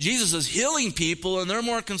 Jesus is healing people, and they're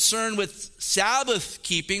more concerned with Sabbath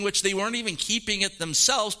keeping, which they weren't even keeping it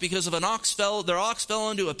themselves because if their ox fell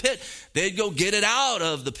into a pit, they'd go get it out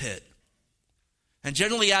of the pit. And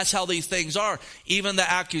generally that's how these things are. Even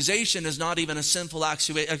the accusation is not even a sinful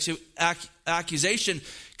accusation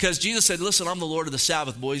because Jesus said, listen, I'm the Lord of the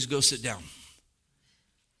Sabbath, boys, go sit down.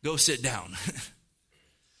 Go sit down.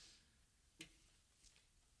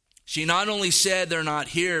 She not only said they're not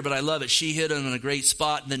here, but I love it. She hit them in a great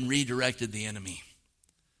spot and then redirected the enemy.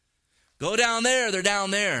 Go down there. They're down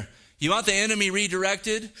there. You want the enemy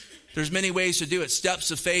redirected? There's many ways to do it. Steps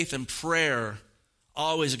of faith and prayer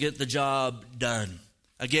always get the job done.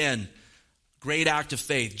 Again, great act of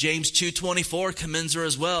faith. James 2:24 commends her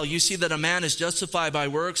as well. You see that a man is justified by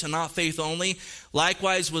works and not faith only.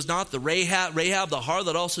 Likewise was not the Rahab the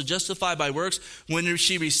harlot also justified by works when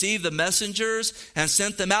she received the messengers and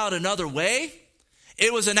sent them out another way?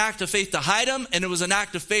 It was an act of faith to hide them, and it was an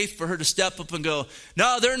act of faith for her to step up and go,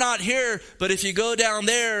 no, they're not here, but if you go down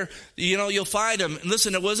there, you'll find them. And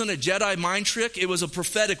listen, it wasn't a Jedi mind trick. It was a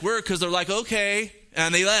prophetic word because they're like, okay,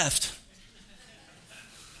 and they left.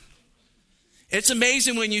 It's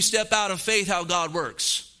amazing when you step out in faith how God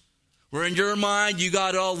works. Where in your mind, you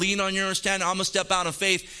got it all, lean on your understanding. I'm going to step out in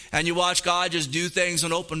faith. And you watch God just do things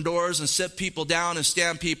and open doors and sit people down and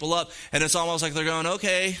stand people up. And it's almost like they're going,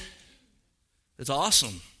 okay. It's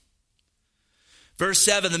awesome. Verse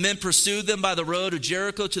 7, the men pursued them by the road of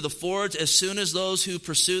Jericho to the fords. As soon as those who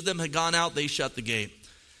pursued them had gone out, they shut the gate.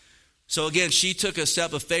 So again, she took a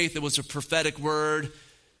step of faith. It was a prophetic word.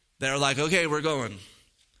 They're like, okay, we're going.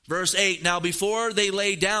 Verse 8, now before they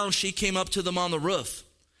lay down, she came up to them on the roof.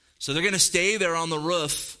 So they're going to stay there on the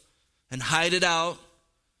roof and hide it out.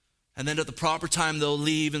 And then at the proper time, they'll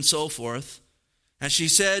leave and so forth. And she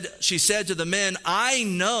said to the men, I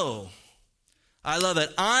know, I love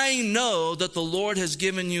it, I know that the Lord has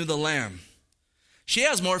given you the lamb. She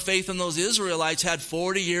has more faith than those Israelites had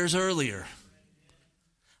 40 years earlier.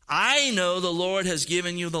 I know the Lord has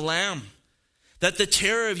given you the lamb, that the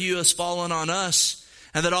terror of you has fallen on us,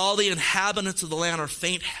 and that all the inhabitants of the land are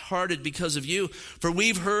faint-hearted because of you. For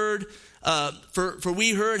we heard how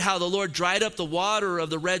the Lord dried up the water of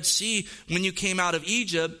the Red Sea when you came out of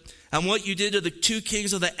Egypt, and what you did to the two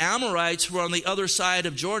kings of the Amorites who were on the other side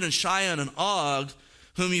of Jordan, Sihon and Og,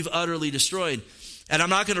 whom you've utterly destroyed. And I'm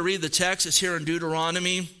not going to read the text. It's here in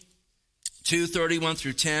Deuteronomy 2:31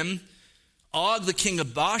 through 10. Og, the king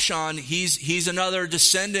of Bashan, he's another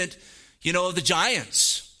descendant, of the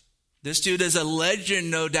giants. This dude is a legend,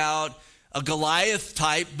 no doubt, a Goliath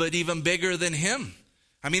type, but even bigger than him.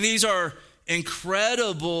 I mean, these are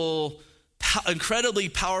incredibly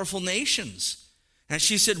powerful nations. And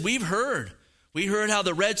she said, we heard how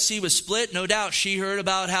the Red Sea was split. No doubt she heard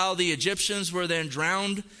about how the Egyptians were then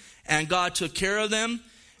drowned and God took care of them.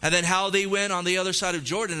 And then how they went on the other side of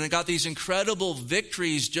Jordan and got these incredible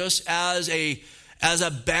victories just as a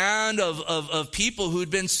band of people who'd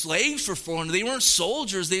been slaves for 400. They weren't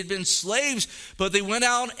soldiers, they'd been slaves, but they went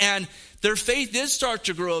out and their faith did start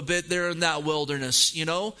to grow a bit there in that wilderness,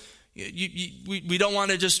 We don't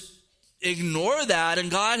want to just ignore that, and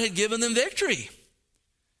God had given them victory.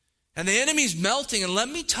 And the enemy's melting. And let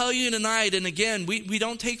me tell you tonight, and again, we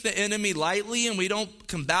don't take the enemy lightly and we don't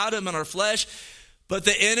combat him in our flesh, but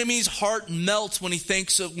the enemy's heart melts when he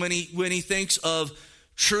thinks of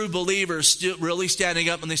true believers really standing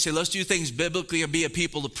up and they say, let's do things biblically and be a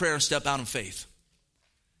people of prayer and step out in faith.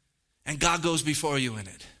 And God goes before you in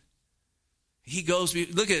it.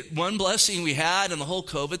 Look at one blessing we had in the whole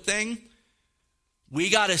COVID thing. We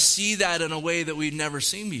got to see that in a way that we've never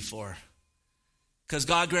seen before. Because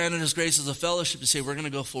God granted his grace as a fellowship to say, we're going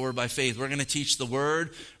to go forward by faith. We're going to teach the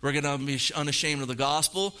word. We're going to be unashamed of the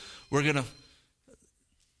gospel.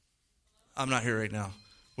 I'm not here right now.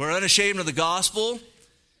 We're unashamed of the gospel.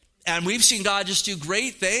 And we've seen God just do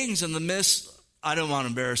great things in the midst. I don't want to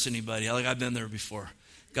embarrass anybody. I've been there before.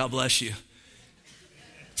 God bless you.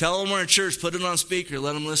 Tell them we're in church. Put it on speaker.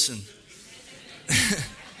 Let them listen.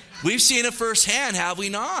 We've seen it firsthand, have we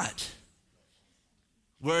not?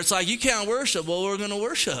 Where it's like, you can't worship. Well, we're going to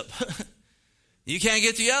worship. You can't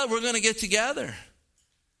get together. We're going to get together.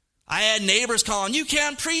 I had neighbors calling, you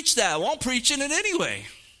can't preach that. Well, I'm preaching it anyway.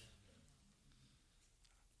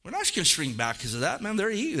 We're not going to shrink back because of that, man.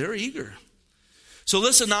 They're eager. So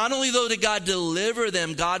listen, not only though did God deliver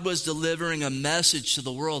them, God was delivering a message to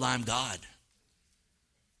the world. I'm God.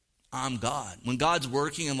 I'm God. When God's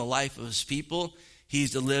working in the life of his people,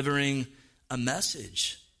 he's delivering a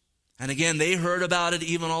message. And again, they heard about it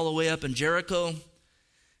even all the way up in Jericho.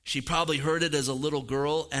 She probably heard it as a little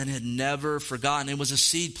girl and had never forgotten. It was a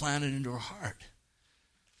seed planted into her heart.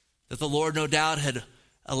 That the Lord, no doubt, had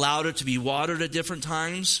allowed it to be watered at different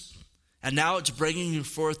times. And now it's bringing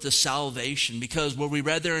forth the salvation. Because what we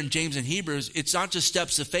read there in James and Hebrews, it's not just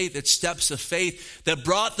steps of faith, it's steps of faith that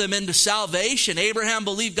brought them into salvation. Abraham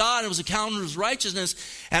believed God and it was accounted as righteousness.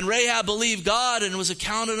 And Rahab believed God and it was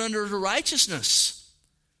accounted under her righteousness.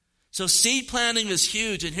 So seed planting is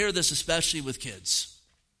huge. And hear this, especially with kids.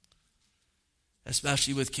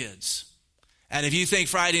 Especially with kids. And if you think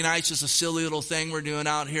Friday night's just a silly little thing we're doing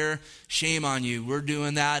out here, shame on you. We're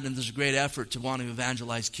doing that, and there's a great effort to want to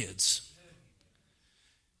evangelize kids.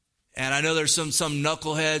 And I know there's some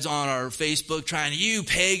knuckleheads on our Facebook trying, you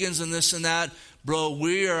pagans and this and that. Bro,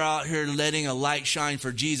 we are out here letting a light shine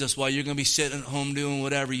for Jesus while you're going to be sitting at home doing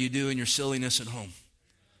whatever you do in your silliness at home.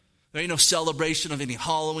 There ain't no celebration of any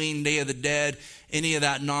Halloween, Day of the Dead, any of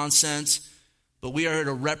that nonsense. But we are here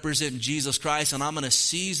to represent Jesus Christ, and I'm going to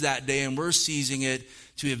seize that day, and we're seizing it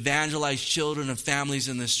to evangelize children and families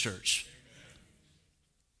in this church.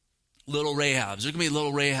 Little Rahabs. There's going to be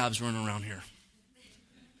little Rahabs running around here.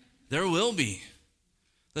 There will be.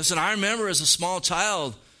 Listen, I remember as a small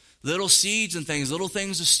child, little seeds and things, little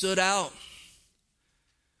things that stood out.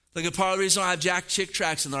 Like a part of the reason I have Jack Chick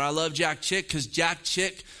tracks in there. I love Jack Chick because Jack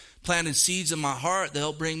Chick planted seeds in my heart that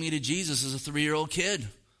helped bring me to Jesus as a 3-year-old kid.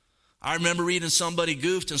 I remember reading somebody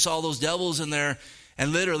goofed and saw those devils in there,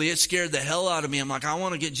 and literally it scared the hell out of me. I'm like, I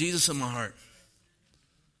want to get Jesus in my heart.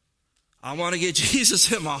 I want to get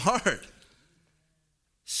Jesus in my heart.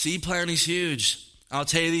 Seed planting's huge. I'll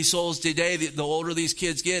tell you, these souls today, the older these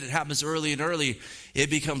kids get, it happens early and early. It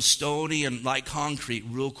becomes stony and like concrete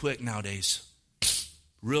real quick nowadays.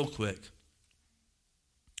 Real quick.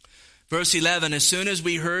 Verse 11, as soon as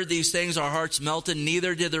we heard these things, our hearts melted.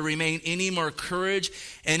 Neither did there remain any more courage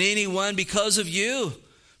in anyone because of you.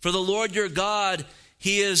 For the Lord your God,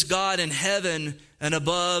 he is God in heaven and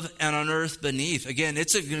above and on earth beneath. Again,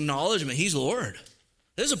 it's an acknowledgement. He's Lord.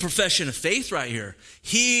 There's a profession of faith right here.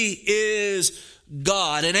 He is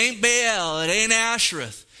God. It ain't Baal. It ain't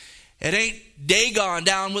Ashereth. It ain't Dagon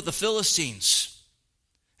down with the Philistines.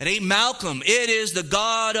 It ain't Malcolm. It is the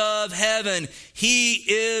God of heaven. He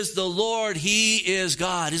is the Lord. He is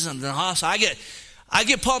God. Isn't it awesome? I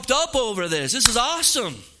get pumped up over this. This is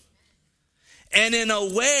awesome. And in a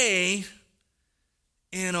way,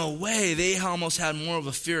 they almost had more of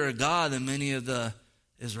a fear of God than many of the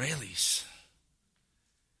Israelis.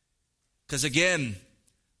 Because again,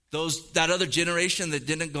 that other generation that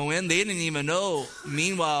didn't go in, they didn't even know.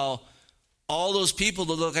 Meanwhile, all those people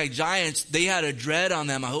that look like giants, they had a dread on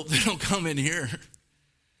them. I hope they don't come in here.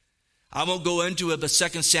 I won't go into it, but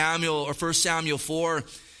 2 Samuel or 1 Samuel 4,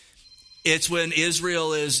 it's when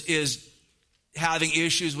Israel is having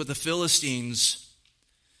issues with the Philistines.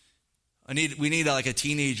 We need like a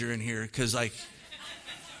teenager in here because, like,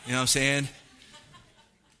 you know what I'm saying?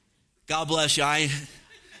 God bless you. I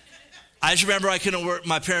just remember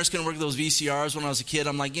my parents couldn't work those VCRs when I was a kid.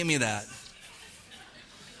 I'm like, give me that.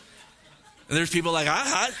 And there's people like,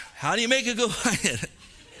 how do you make it go?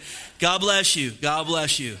 God bless you. God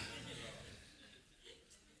bless you.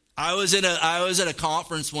 I was at a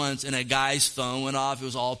conference once and a guy's phone went off. It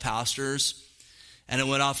was all pastors. and it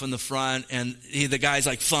went off in the front, and the guy's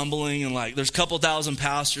like fumbling, and like there's a couple thousand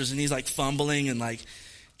pastors, and he's like fumbling and like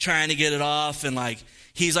trying to get it off, and like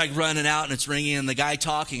he's like running out, and it's ringing, and the guy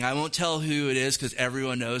talking, I won't tell who it is because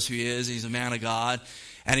everyone knows who he is. He's a man of God.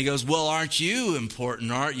 And he goes, well, aren't you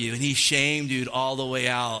important, aren't you? And he shamed dude all the way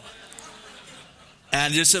out.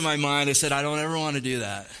 And just in my mind, I said, I don't ever want to do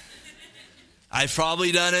that. I've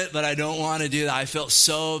probably done it, but I don't want to do that. I felt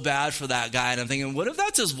so bad for that guy. And I'm thinking, what if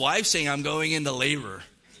that's his wife saying I'm going into labor?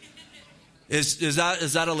 Is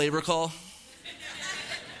that a labor call?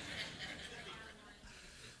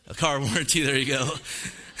 A car warranty, there you go.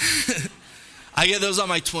 I get those on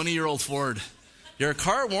my 20-year-old Ford. Your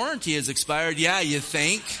car warranty is expired. Yeah, you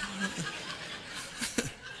think?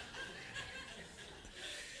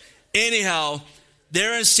 Anyhow,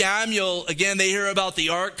 there in Samuel, again, they hear about the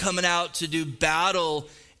ark coming out to do battle,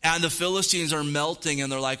 and the Philistines are melting,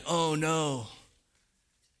 and they're like, oh no.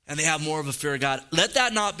 And they have more of a fear of God. Let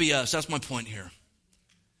that not be us. That's my point here.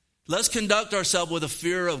 Let's conduct ourselves with a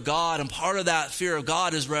fear of God, and part of that fear of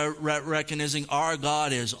God is recognizing our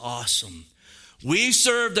God is awesome. We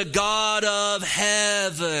serve the God of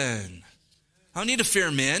heaven. I don't need to fear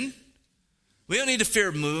men. We don't need to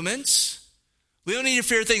fear movements. We don't need to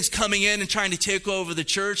fear things coming in and trying to take over the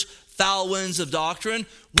church, foul winds of doctrine.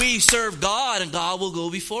 We serve God, and God will go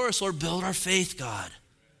before us. Lord, build our faith, God.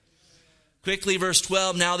 Quickly, verse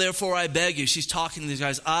 12, now therefore I beg you. She's talking to these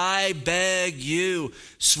guys. I beg you,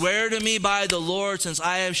 swear to me by the Lord, since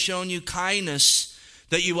I have shown you kindness,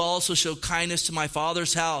 that you also show kindness to my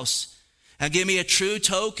father's house. And give me a true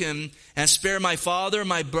token, and spare my father,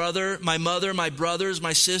 my brother, my mother, my brothers,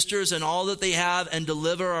 my sisters, and all that they have, and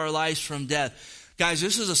deliver our lives from death. Guys,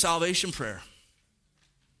 this is a salvation prayer.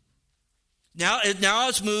 Now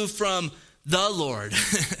it's moved from the Lord.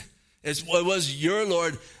 It was your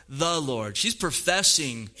Lord, the Lord. She's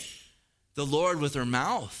professing the Lord with her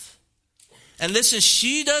mouth. And listen,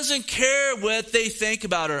 she doesn't care what they think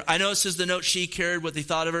about her. I know it says the note, she cared what they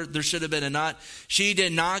thought of her. There should have been a not. She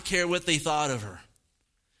did not care what they thought of her.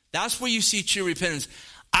 That's where you see true repentance.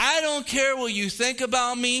 I don't care what you think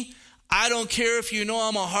about me. I don't care if you know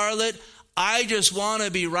I'm a harlot. I just want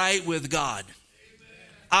to be right with God. Amen.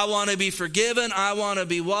 I want to be forgiven. I want to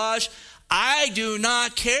be washed. I do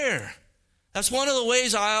not care. That's one of the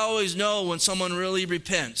ways I always know when someone really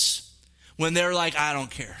repents. When they're like, I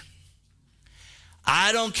don't care.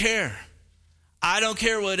 I don't care. I don't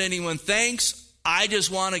care what anyone thinks. I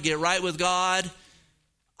just want to get right with God.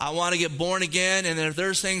 I want to get born again. And if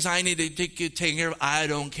there's things I need to take care of, I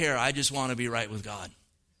don't care. I just want to be right with God.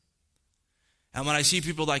 And when I see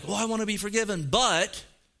people like, well, I want to be forgiven, but,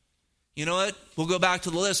 you know what? We'll go back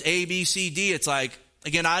to the list, A, B, C, D. It's like,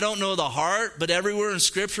 again, I don't know the heart, but everywhere in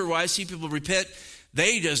Scripture where I see people repent,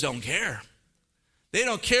 they just don't care. They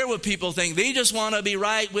don't care what people think. They just want to be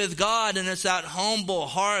right with God, and it's that humble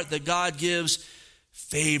heart that God gives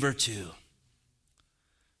favor to.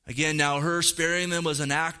 Again, now her sparing them was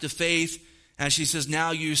an act of faith, and she says,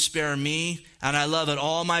 now you spare me, and I love it,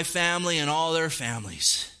 all my family and all their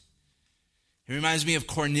families. It reminds me of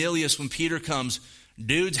Cornelius when Peter comes.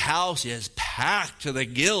 Dude's house is packed to the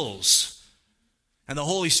gills, and the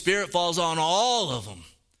Holy Spirit falls on all of them,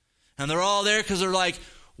 and they're all there because they're like,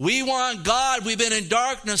 we want God. We've been in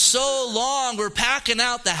darkness so long. We're packing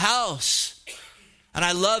out the house. And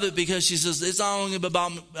I love it because she says, it's not only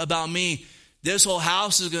about me. This whole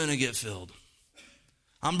house is going to get filled.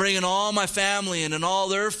 I'm bringing all my family in and all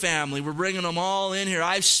their family. We're bringing them all in here.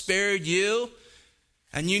 I've spared you,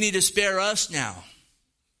 and you need to spare us now.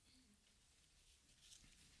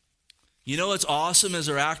 You know what's awesome as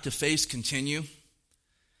our act of faith continue?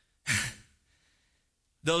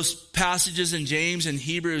 Those passages in James and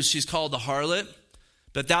Hebrews, she's called the harlot,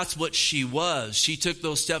 but that's what she was. She took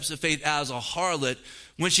those steps of faith as a harlot.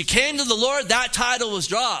 When she came to the Lord, that title was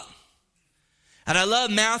dropped. And I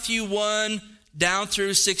love Matthew 1 down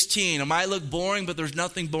through 16. It might look boring, but there's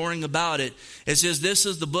nothing boring about it. It says, this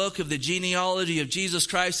is the book of the genealogy of Jesus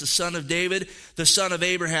Christ, the son of David, the son of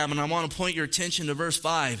Abraham. And I want to point your attention to verse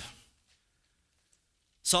 5.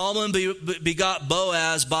 Solomon begot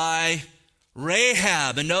Boaz by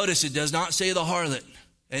Rahab. And notice it does not say the harlot.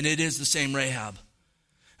 And it is the same Rahab.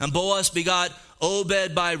 And Boaz begot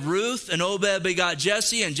Obed by Ruth. And Obed begot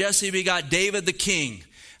Jesse. And Jesse begot David the king.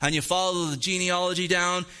 And you follow the genealogy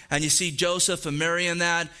down. And you see Joseph and Mary in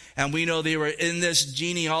that. And we know they were in this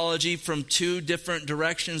genealogy from two different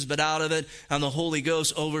directions. But out of it. And the Holy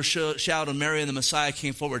Ghost overshadowed Mary, and the Messiah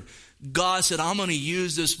came forward. God said, I'm going to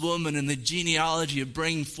use this woman in the genealogy of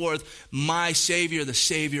bringing forth my Savior, the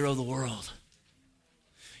Savior of the world.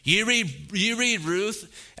 You read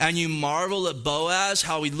Ruth and you marvel at Boaz,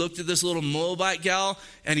 how he looked at this little Moabite gal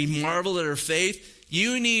and he marveled at her faith.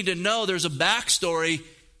 You need to know there's a backstory.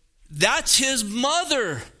 That's his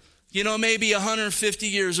mother, maybe 150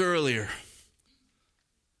 years earlier.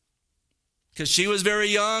 Because she was very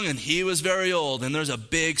young and he was very old. And there's a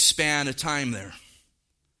big span of time there.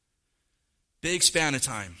 Big span of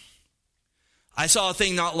time. I saw a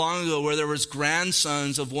thing not long ago where there was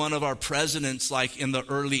grandsons of one of our presidents like in the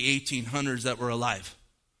early 1800s that were alive.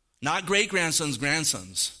 Not great-grandsons,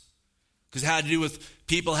 grandsons. Because it had to do with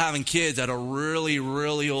people having kids at a really,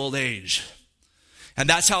 really old age. And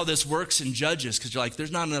that's how this works in Judges. Because you're like,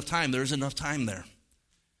 there's not enough time. There's enough time there.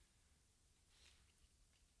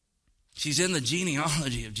 She's in the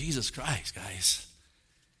genealogy of Jesus Christ, guys.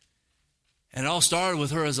 And it all started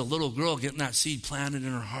with her as a little girl getting that seed planted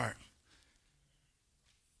in her heart.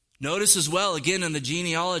 Notice as well, again, in the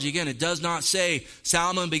genealogy, it does not say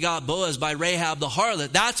Salmon begot Boaz by Rahab the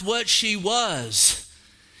harlot. That's what she was.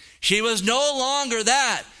 She was no longer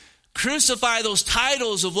that. Crucify those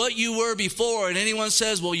titles of what you were before. And anyone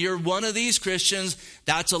says, well, you're one of these Christians,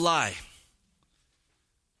 that's a lie.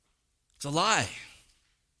 It's a lie.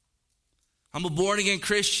 I'm a born-again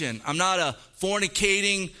Christian. I'm not a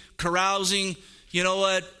fornicating, carousing,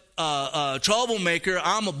 troublemaker.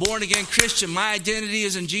 I'm a born-again Christian. My identity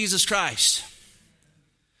is in Jesus Christ.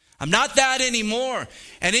 I'm not that anymore.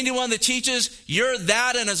 And anyone that teaches you're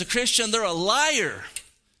that and as a Christian, they're a liar.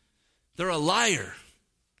 They're a liar.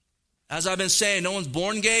 As I've been saying, no one's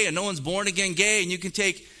born gay and no one's born again gay. And you can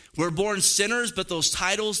we're born sinners, but those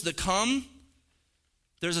titles that come,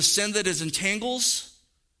 there's a sin that is entangles.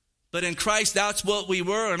 But in Christ, that's what we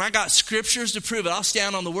were. And I got scriptures to prove it. I'll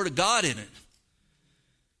stand on the word of God in it.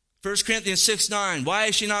 1 Corinthians 6:9. Why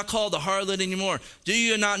is she not called the harlot anymore? Do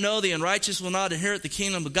you not know the unrighteous will not inherit the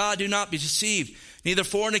kingdom of God? Do not be deceived. Neither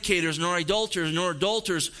fornicators, nor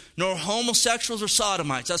adulterers, nor homosexuals or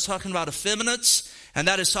sodomites. That's talking about effeminates. And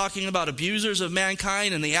that is talking about abusers of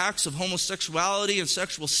mankind and the acts of homosexuality and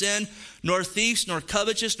sexual sin. Nor thieves, nor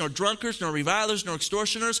covetous, nor drunkards, nor revilers, nor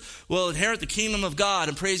extortioners will inherit the kingdom of God.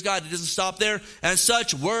 And praise God, it doesn't stop there. And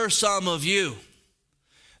such were some of you.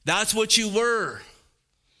 That's what you were.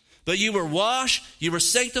 But you were washed, you were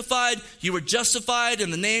sanctified, you were justified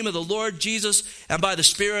in the name of the Lord Jesus and by the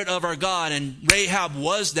Spirit of our God. And Rahab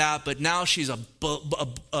was that, but now she's a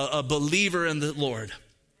believer in the Lord.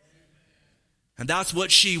 And that's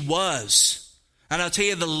what she was. And I'll tell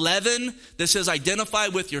you, the leaven that says identify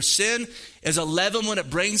with your sin is a leaven when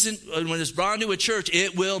it's brought into a church,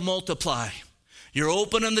 it will multiply. You're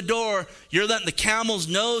opening the door. You're letting the camel's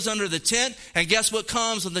nose under the tent. And guess what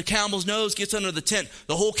comes when the camel's nose gets under the tent?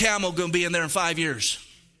 The whole camel going to be in there in 5 years.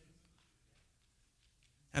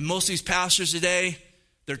 And most of these pastors today,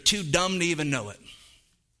 they're too dumb to even know it.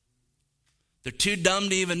 They're too dumb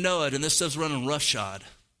to even know it. And this stuff's running roughshod.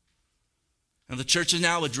 And the churches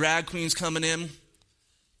now with drag queens coming in,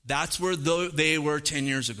 that's where they were 10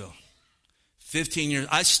 years ago. 15 years.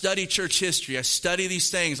 I study church history. I study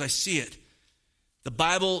these things. I see it. The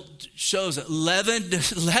Bible shows that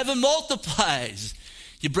leaven multiplies.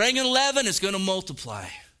 You bring in leaven, it's going to multiply.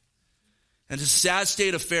 And it's a sad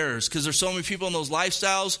state of affairs because there's so many people in those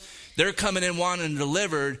lifestyles. They're coming in wanting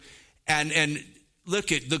delivered. And look,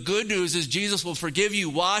 the good news is Jesus will forgive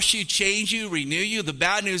you, wash you, change you, renew you. The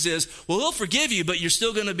bad news is, well, he'll forgive you, but you're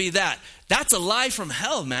still going to be that. That's a lie from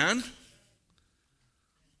hell, man.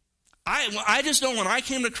 I just know when I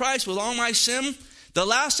came to Christ with all my sin, the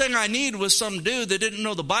last thing I need was some dude that didn't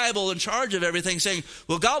know the Bible in charge of everything saying,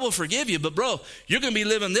 well, God will forgive you, but bro, you're going to be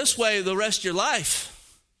living this way the rest of your life.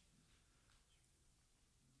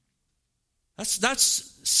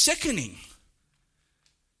 That's sickening.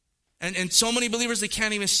 And so many believers, they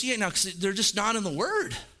can't even see it now because they're just not in the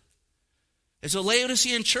Word. It's a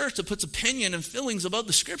Laodicean church that puts opinion and feelings above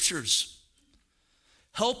the Scriptures.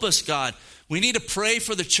 Help us, God. We need to pray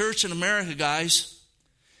for the church in America, guys.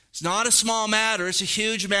 It's not a small matter. It's a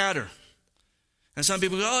huge matter. And some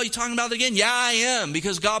people go, oh, you talking about it again? Yeah, I am,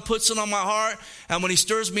 because God puts it on my heart. And when he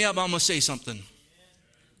stirs me up, I'm going to say something.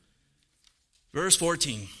 Verse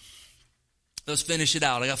 14. Let's finish it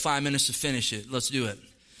out. I got 5 minutes to finish it. Let's do it.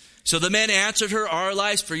 So the men answered her, our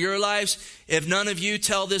lives for your lives. If none of you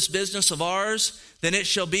tell this business of ours, then it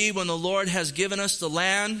shall be when the Lord has given us the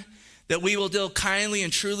land that we will deal kindly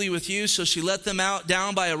and truly with you. So she let them out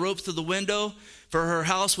down by a rope through the window. For her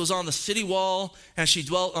house was on the city wall, and she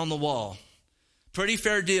dwelt on the wall. Pretty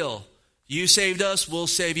fair deal. You saved us, we'll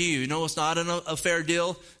save you. You know what's not a fair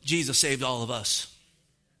deal? Jesus saved all of us.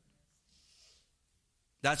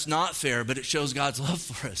 That's not fair, but it shows God's love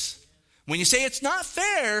for us. When you say it's not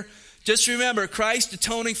fair, Just remember, Christ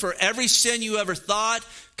atoning for every sin you ever thought,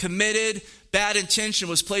 committed, bad intention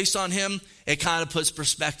was placed on him. It kind of puts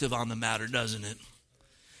perspective on the matter, doesn't it?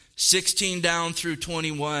 16 down through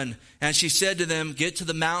 21. And she said to them, get to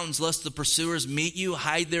the mountains lest the pursuers meet you.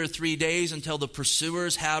 Hide there 3 days until the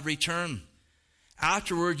pursuers have returned.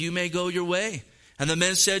 Afterward you may go your way. And the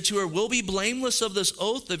men said to her, we'll be blameless of this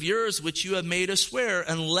oath of yours which you have made us swear,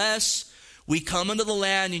 unless we come into the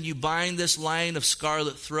land and you bind this line of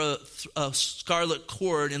scarlet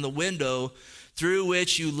cord in the window through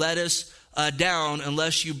which you let us down,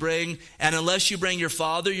 unless you bring your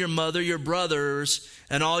father, your mother, your brothers,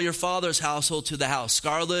 and all your father's household to the house.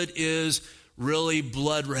 Scarlet is really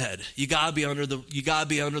blood red. You gotta be under the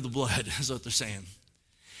blood, is what they're saying.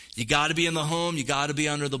 You gotta be in the home, you gotta be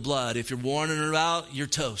under the blood. If you're warning her out, you're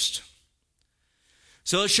toast.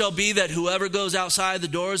 So it shall be that whoever goes outside the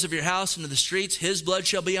doors of your house into the streets, his blood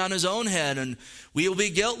shall be on his own head, and we will be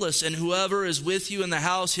guiltless. And whoever is with you in the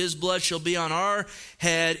house, his blood shall be on our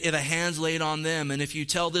head if a hand's laid on them. And if you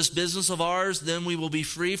tell this business of ours, then we will be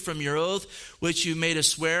free from your oath, which you made us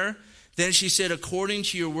swear. Then she said, according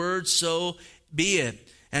to your word, so be it.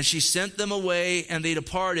 And she sent them away, and they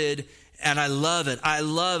departed. And I love it. I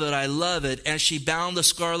love it. I love it. And she bound the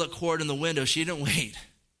scarlet cord in the window. She didn't wait.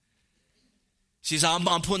 She says,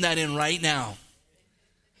 I'm putting that in right now.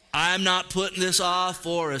 I'm not putting this off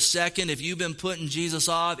for a second. If you've been putting Jesus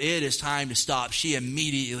off, it is time to stop. She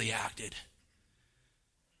immediately acted.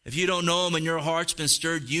 If you don't know him and your heart's been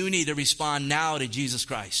stirred, you need to respond now to Jesus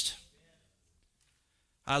Christ.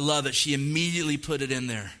 I love it. She immediately put it in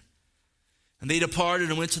there. And they departed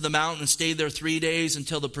and went to the mountain and stayed there 3 days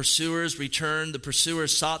until the pursuers returned. The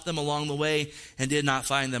pursuers sought them along the way and did not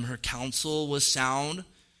find them. Her counsel was sound,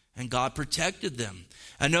 and God protected them.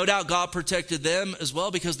 And no doubt God protected them as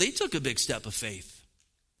well because they took a big step of faith.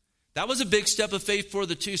 That was a big step of faith for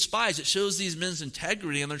the two spies. It shows these men's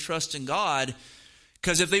integrity and their trust in God.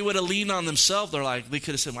 Because if they would have leaned on themselves, they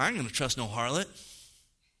could have said, well, I ain't going to trust no harlot.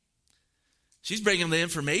 She's bringing the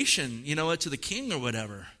information, to the king or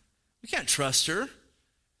whatever. We can't trust her.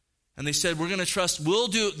 And they said, we're going to trust, we'll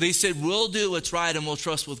do what's right and we'll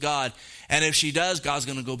trust with God. And if she does, God's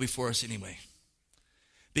going to go before us anyway.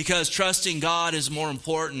 Because trusting God is more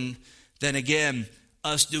important than, again,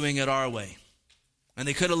 us doing it our way. And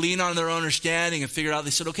they could have leaned on their own understanding and figured out,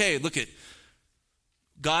 they said, okay, look it,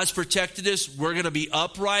 God's protected us. We're going to be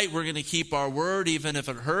upright. We're going to keep our word even if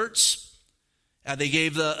it hurts. And they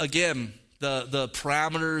gave the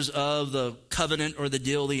parameters of the covenant or the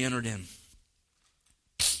deal they entered in.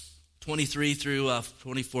 23 through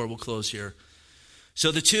 24, we'll close here.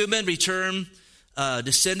 So the two men returned,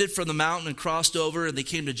 descended from the mountain and crossed over, and they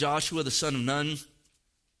came to Joshua the son of Nun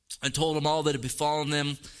and told him all that had befallen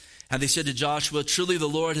them. And they said to Joshua, truly the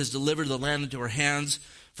Lord has delivered the land into our hands,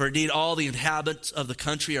 for indeed all the inhabitants of the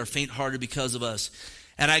country are faint-hearted because of us.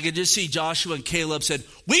 And I could just see Joshua and Caleb said,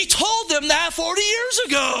 we told them that 40 years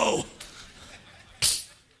ago.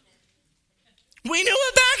 We knew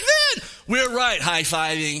it back then. We're right,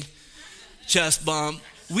 high-fiving, chest bump.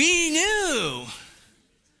 We knew.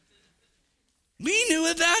 We knew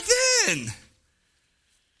it back then.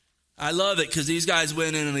 I love it because these guys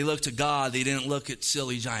went in and they looked to God. They didn't look at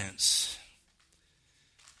silly giants.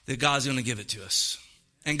 That God's going to give it to us.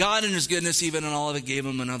 And God in his goodness, even in all of it, gave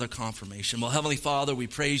them another confirmation. Well, Heavenly Father, we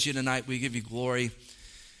praise you tonight. We give you glory.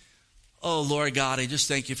 Oh, Lord God, I just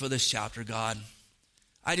thank you for this chapter, God.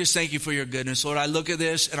 I just thank you for your goodness. Lord, I look at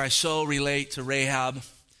this and I so relate to Rahab.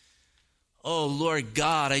 Oh, Lord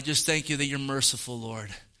God, I just thank you that you're merciful, Lord.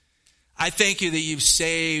 I thank you that you've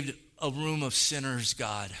saved a room of sinners,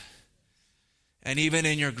 God. And even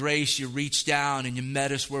in your grace, you reached down and you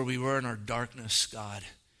met us where we were in our darkness, God.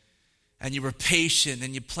 And you were patient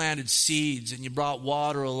and you planted seeds and you brought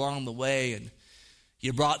water along the way. And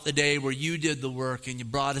you brought the day where you did the work and you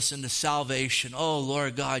brought us into salvation. Oh,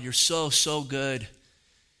 Lord God, you're so, so good.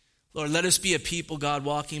 Lord, let us be a people, God,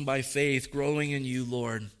 walking by faith, growing in you,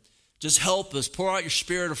 Lord. Just help us. Pour out your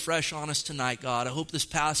spirit afresh on us tonight, God. I hope this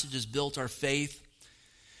passage has built our faith.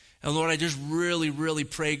 And Lord, I just really, really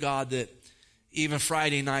pray, God, that even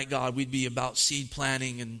Friday night, God, we'd be about seed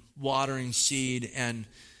planting and watering seed and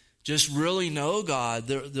just really know, God,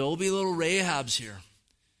 there'll be little Rahabs here.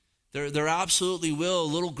 There absolutely will,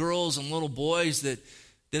 little girls and little boys that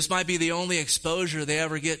this might be the only exposure they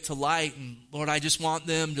ever get to light. And Lord, I just want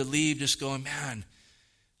them to leave just going, man,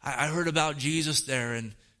 I heard about Jesus there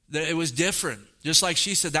and it was different. Just like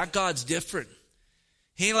she said, that God's different.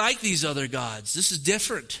 He ain't like these other gods. This is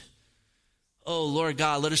different. Oh, Lord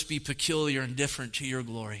God, let us be peculiar and different to your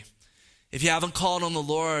glory. If you haven't called on the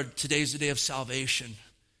Lord, today's the day of salvation.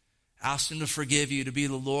 Ask him to forgive you, to be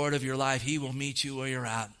the Lord of your life. He will meet you where you're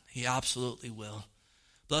at. He absolutely will.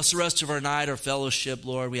 Bless the rest of our night, our fellowship,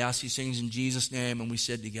 Lord. We ask these things in Jesus' name, and we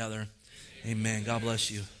said together, amen. God bless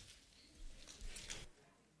you.